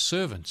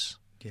servants.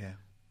 Yeah.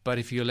 But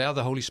if you allow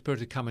the Holy Spirit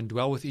to come and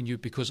dwell within you,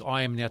 because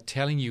I am now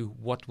telling you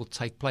what will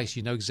take place,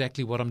 you know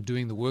exactly what I'm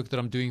doing, the work that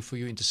I'm doing for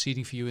you,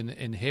 interceding for you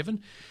in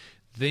heaven,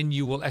 then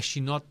you will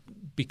actually not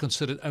be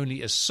considered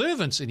only as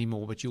servants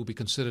anymore, but you'll be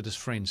considered as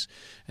friends.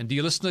 And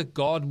dear listener,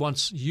 God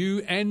wants you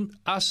and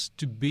us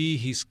to be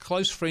His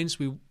close friends.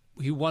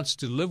 He wants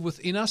to live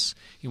within us.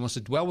 He wants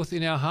to dwell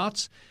within our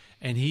hearts.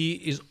 And He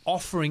is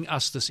offering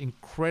us this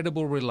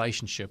incredible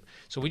relationship.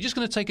 So we're just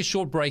going to take a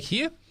short break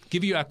here,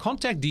 give you our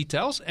contact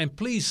details, and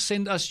please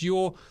send us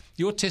your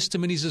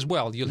testimonies as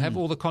well. You'll have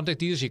all the contact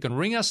details. You can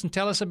ring us and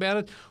tell us about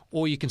it,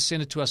 or you can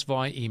send it to us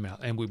via email.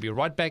 And we'll be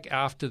right back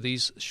after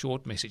these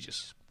short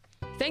messages.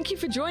 Thank you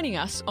for joining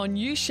us on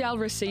You Shall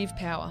Receive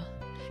Power.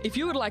 If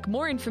you would like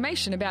more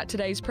information about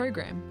today's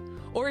program,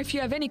 or if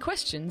you have any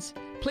questions,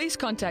 please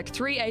contact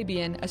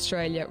 3ABN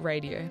Australia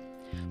Radio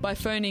by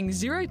phoning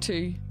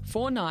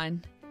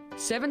 0249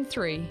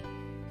 73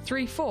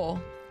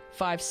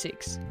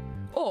 3456.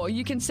 Or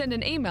you can send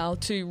an email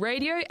to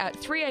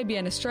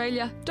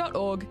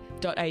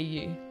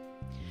radio@3abnaustralia.org.au.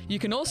 You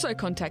can also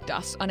contact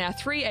us on our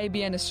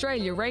 3ABN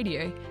Australia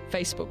Radio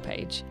Facebook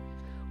page.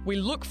 We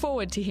look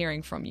forward to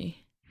hearing from you.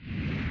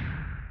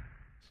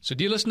 So,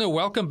 dear listener,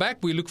 welcome back.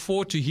 We look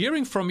forward to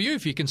hearing from you.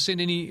 If you can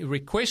send any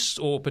requests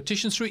or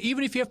petitions through,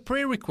 even if you have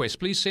prayer requests,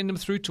 please send them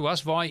through to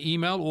us via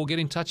email or get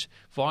in touch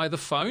via the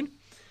phone.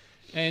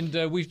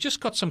 And we've just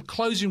got some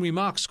closing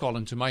remarks,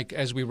 Colin, to make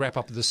as we wrap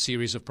up this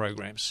series of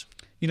programs.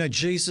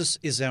 Jesus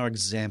is our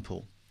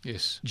example.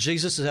 Yes.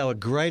 Jesus is our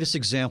greatest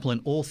example in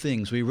all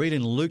things. We read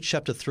in Luke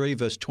chapter 3,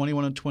 verse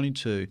 21 and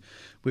 22,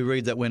 we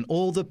read that when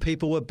all the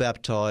people were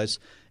baptized,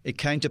 it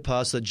came to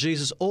pass that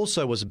Jesus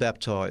also was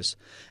baptized.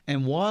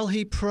 And while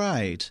he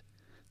prayed,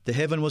 the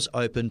heaven was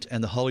opened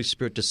and the Holy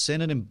Spirit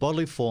descended in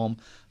bodily form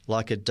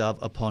like a dove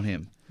upon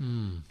him.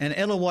 And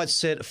Ellen White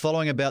said,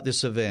 following about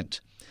this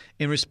event,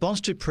 in response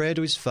to prayer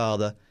to his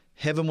Father,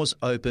 heaven was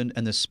opened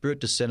and the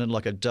Spirit descended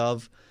like a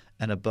dove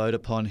and abode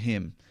upon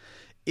him.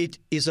 it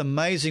is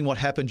amazing what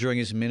happened during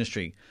his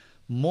ministry.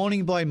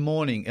 Morning by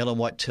morning, Ellen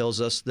White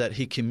tells us that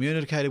he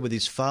communicated with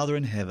his Father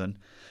in heaven,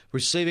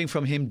 receiving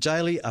from him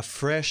daily a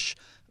fresh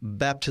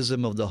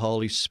baptism of the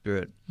Holy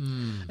Spirit.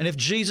 And if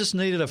Jesus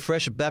needed a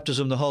fresh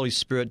baptism of the Holy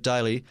Spirit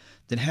daily,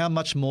 then how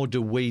much more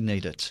do we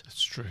need it?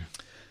 That's true.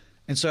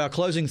 And so our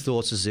closing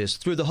thoughts is this.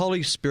 Through the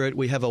Holy Spirit,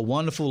 we have a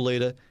wonderful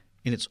leader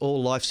in its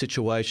all life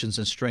situations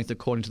and strength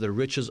according to the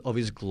riches of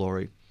his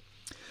glory.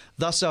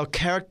 Thus, our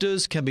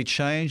characters can be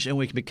changed and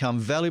we can become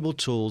valuable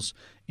tools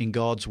in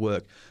God's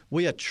work.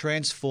 We are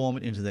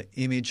transformed into the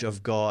image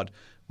of God.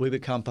 We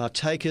become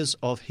partakers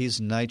of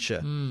his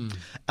nature.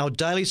 Our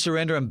daily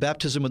surrender and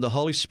baptism with the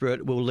Holy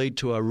Spirit will lead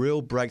to a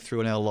real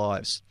breakthrough in our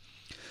lives.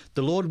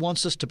 The Lord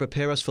wants us to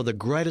prepare us for the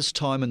greatest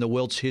time in the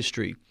world's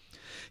history.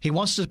 He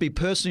wants us to be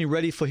personally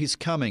ready for his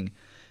coming.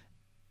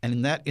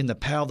 And in the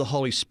power of the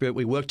Holy Spirit,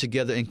 we work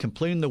together in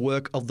completing the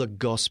work of the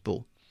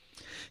gospel.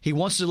 He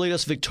wants to lead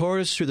us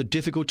victorious through the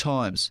difficult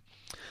times.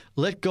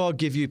 Let God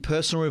give you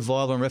personal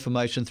revival and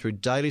reformation through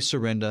daily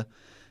surrender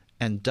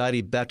and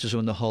daily baptism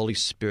in the Holy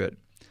Spirit.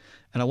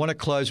 And I want to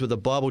close with a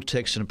Bible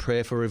text and a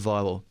prayer for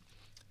revival.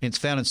 It's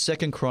found in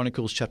 2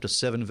 Chronicles chapter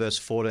 7, verse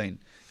 14.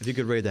 If you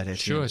could read that, Etienne.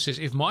 Sure. It says,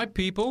 "If my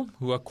people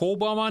who are called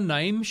by my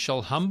name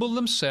shall humble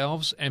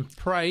themselves and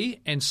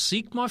pray and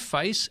seek my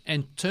face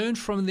and turn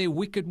from their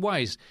wicked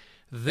ways,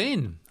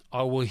 then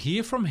I will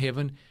hear from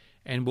heaven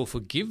and will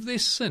forgive their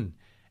sin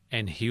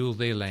and heal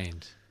their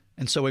land."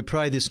 And so we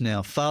pray this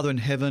now. Father in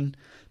heaven,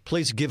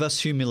 please give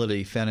us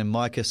humility, found in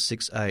Micah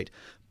 6:8.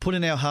 Put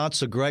in our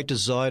hearts a great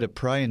desire to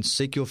pray and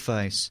seek your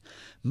face.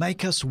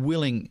 Make us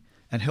willing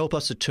and help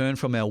us to turn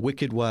from our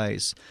wicked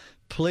ways.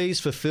 Please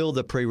fulfill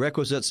the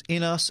prerequisites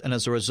in us, and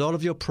as a result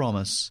of your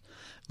promise,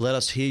 let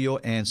us hear your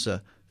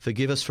answer.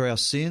 Forgive us for our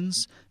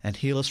sins and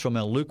heal us from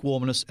our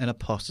lukewarmness and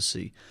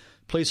apostasy.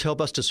 Please help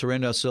us to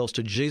surrender ourselves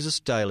to Jesus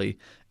daily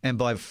and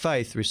by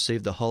faith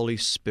receive the Holy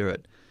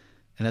Spirit.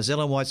 And as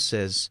Ellen White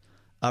says,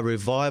 a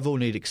revival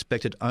need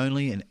expected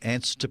only in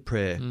answer to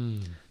prayer.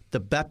 The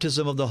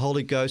baptism of the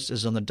Holy Ghost,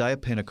 as on the day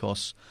of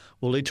Pentecost,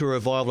 will lead to a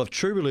revival of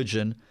true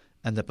religion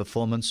and the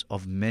performance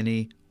of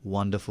many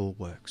wonderful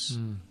works.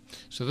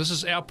 So this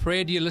is our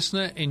prayer, dear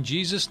listener, in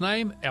Jesus'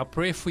 name, our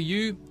prayer for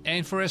you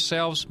and for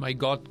ourselves. May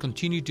God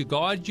continue to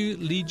guide you,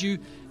 lead you,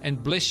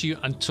 and bless you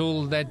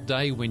until that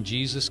day when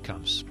Jesus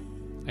comes.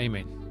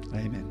 Amen.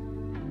 Amen.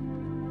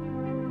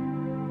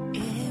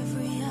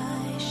 Every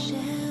eye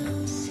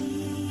shall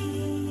see,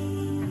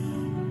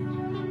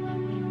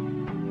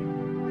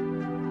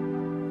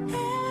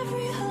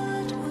 every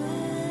heart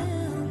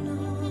will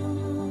know,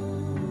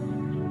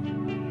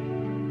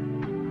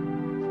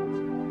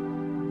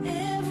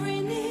 every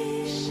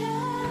knee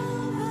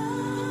shall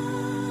bow,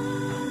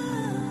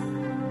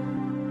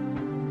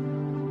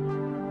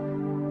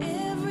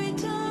 every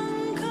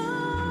tongue confess.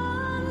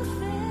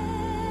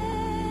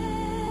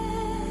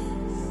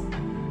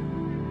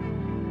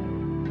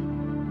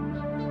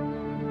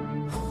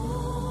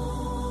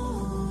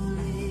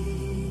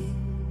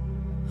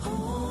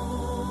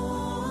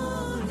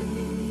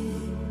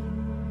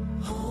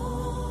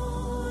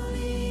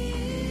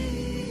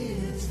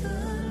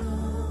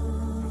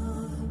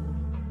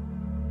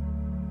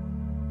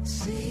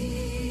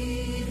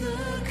 See the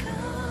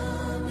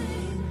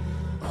coming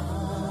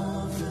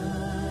of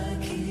the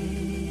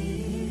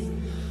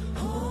King.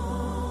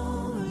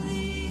 Holy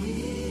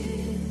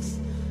is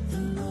the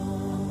Lord.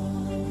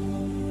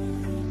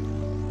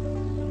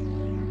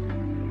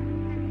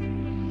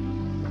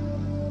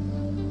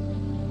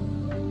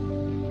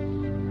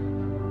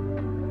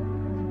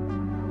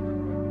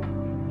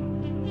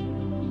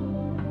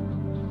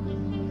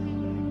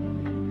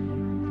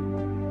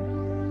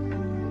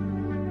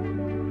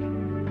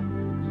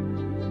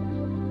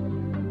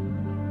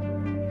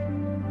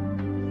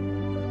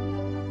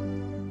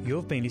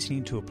 You've been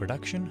listening to a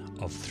production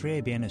of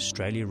 3ABN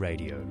Australia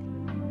Radio.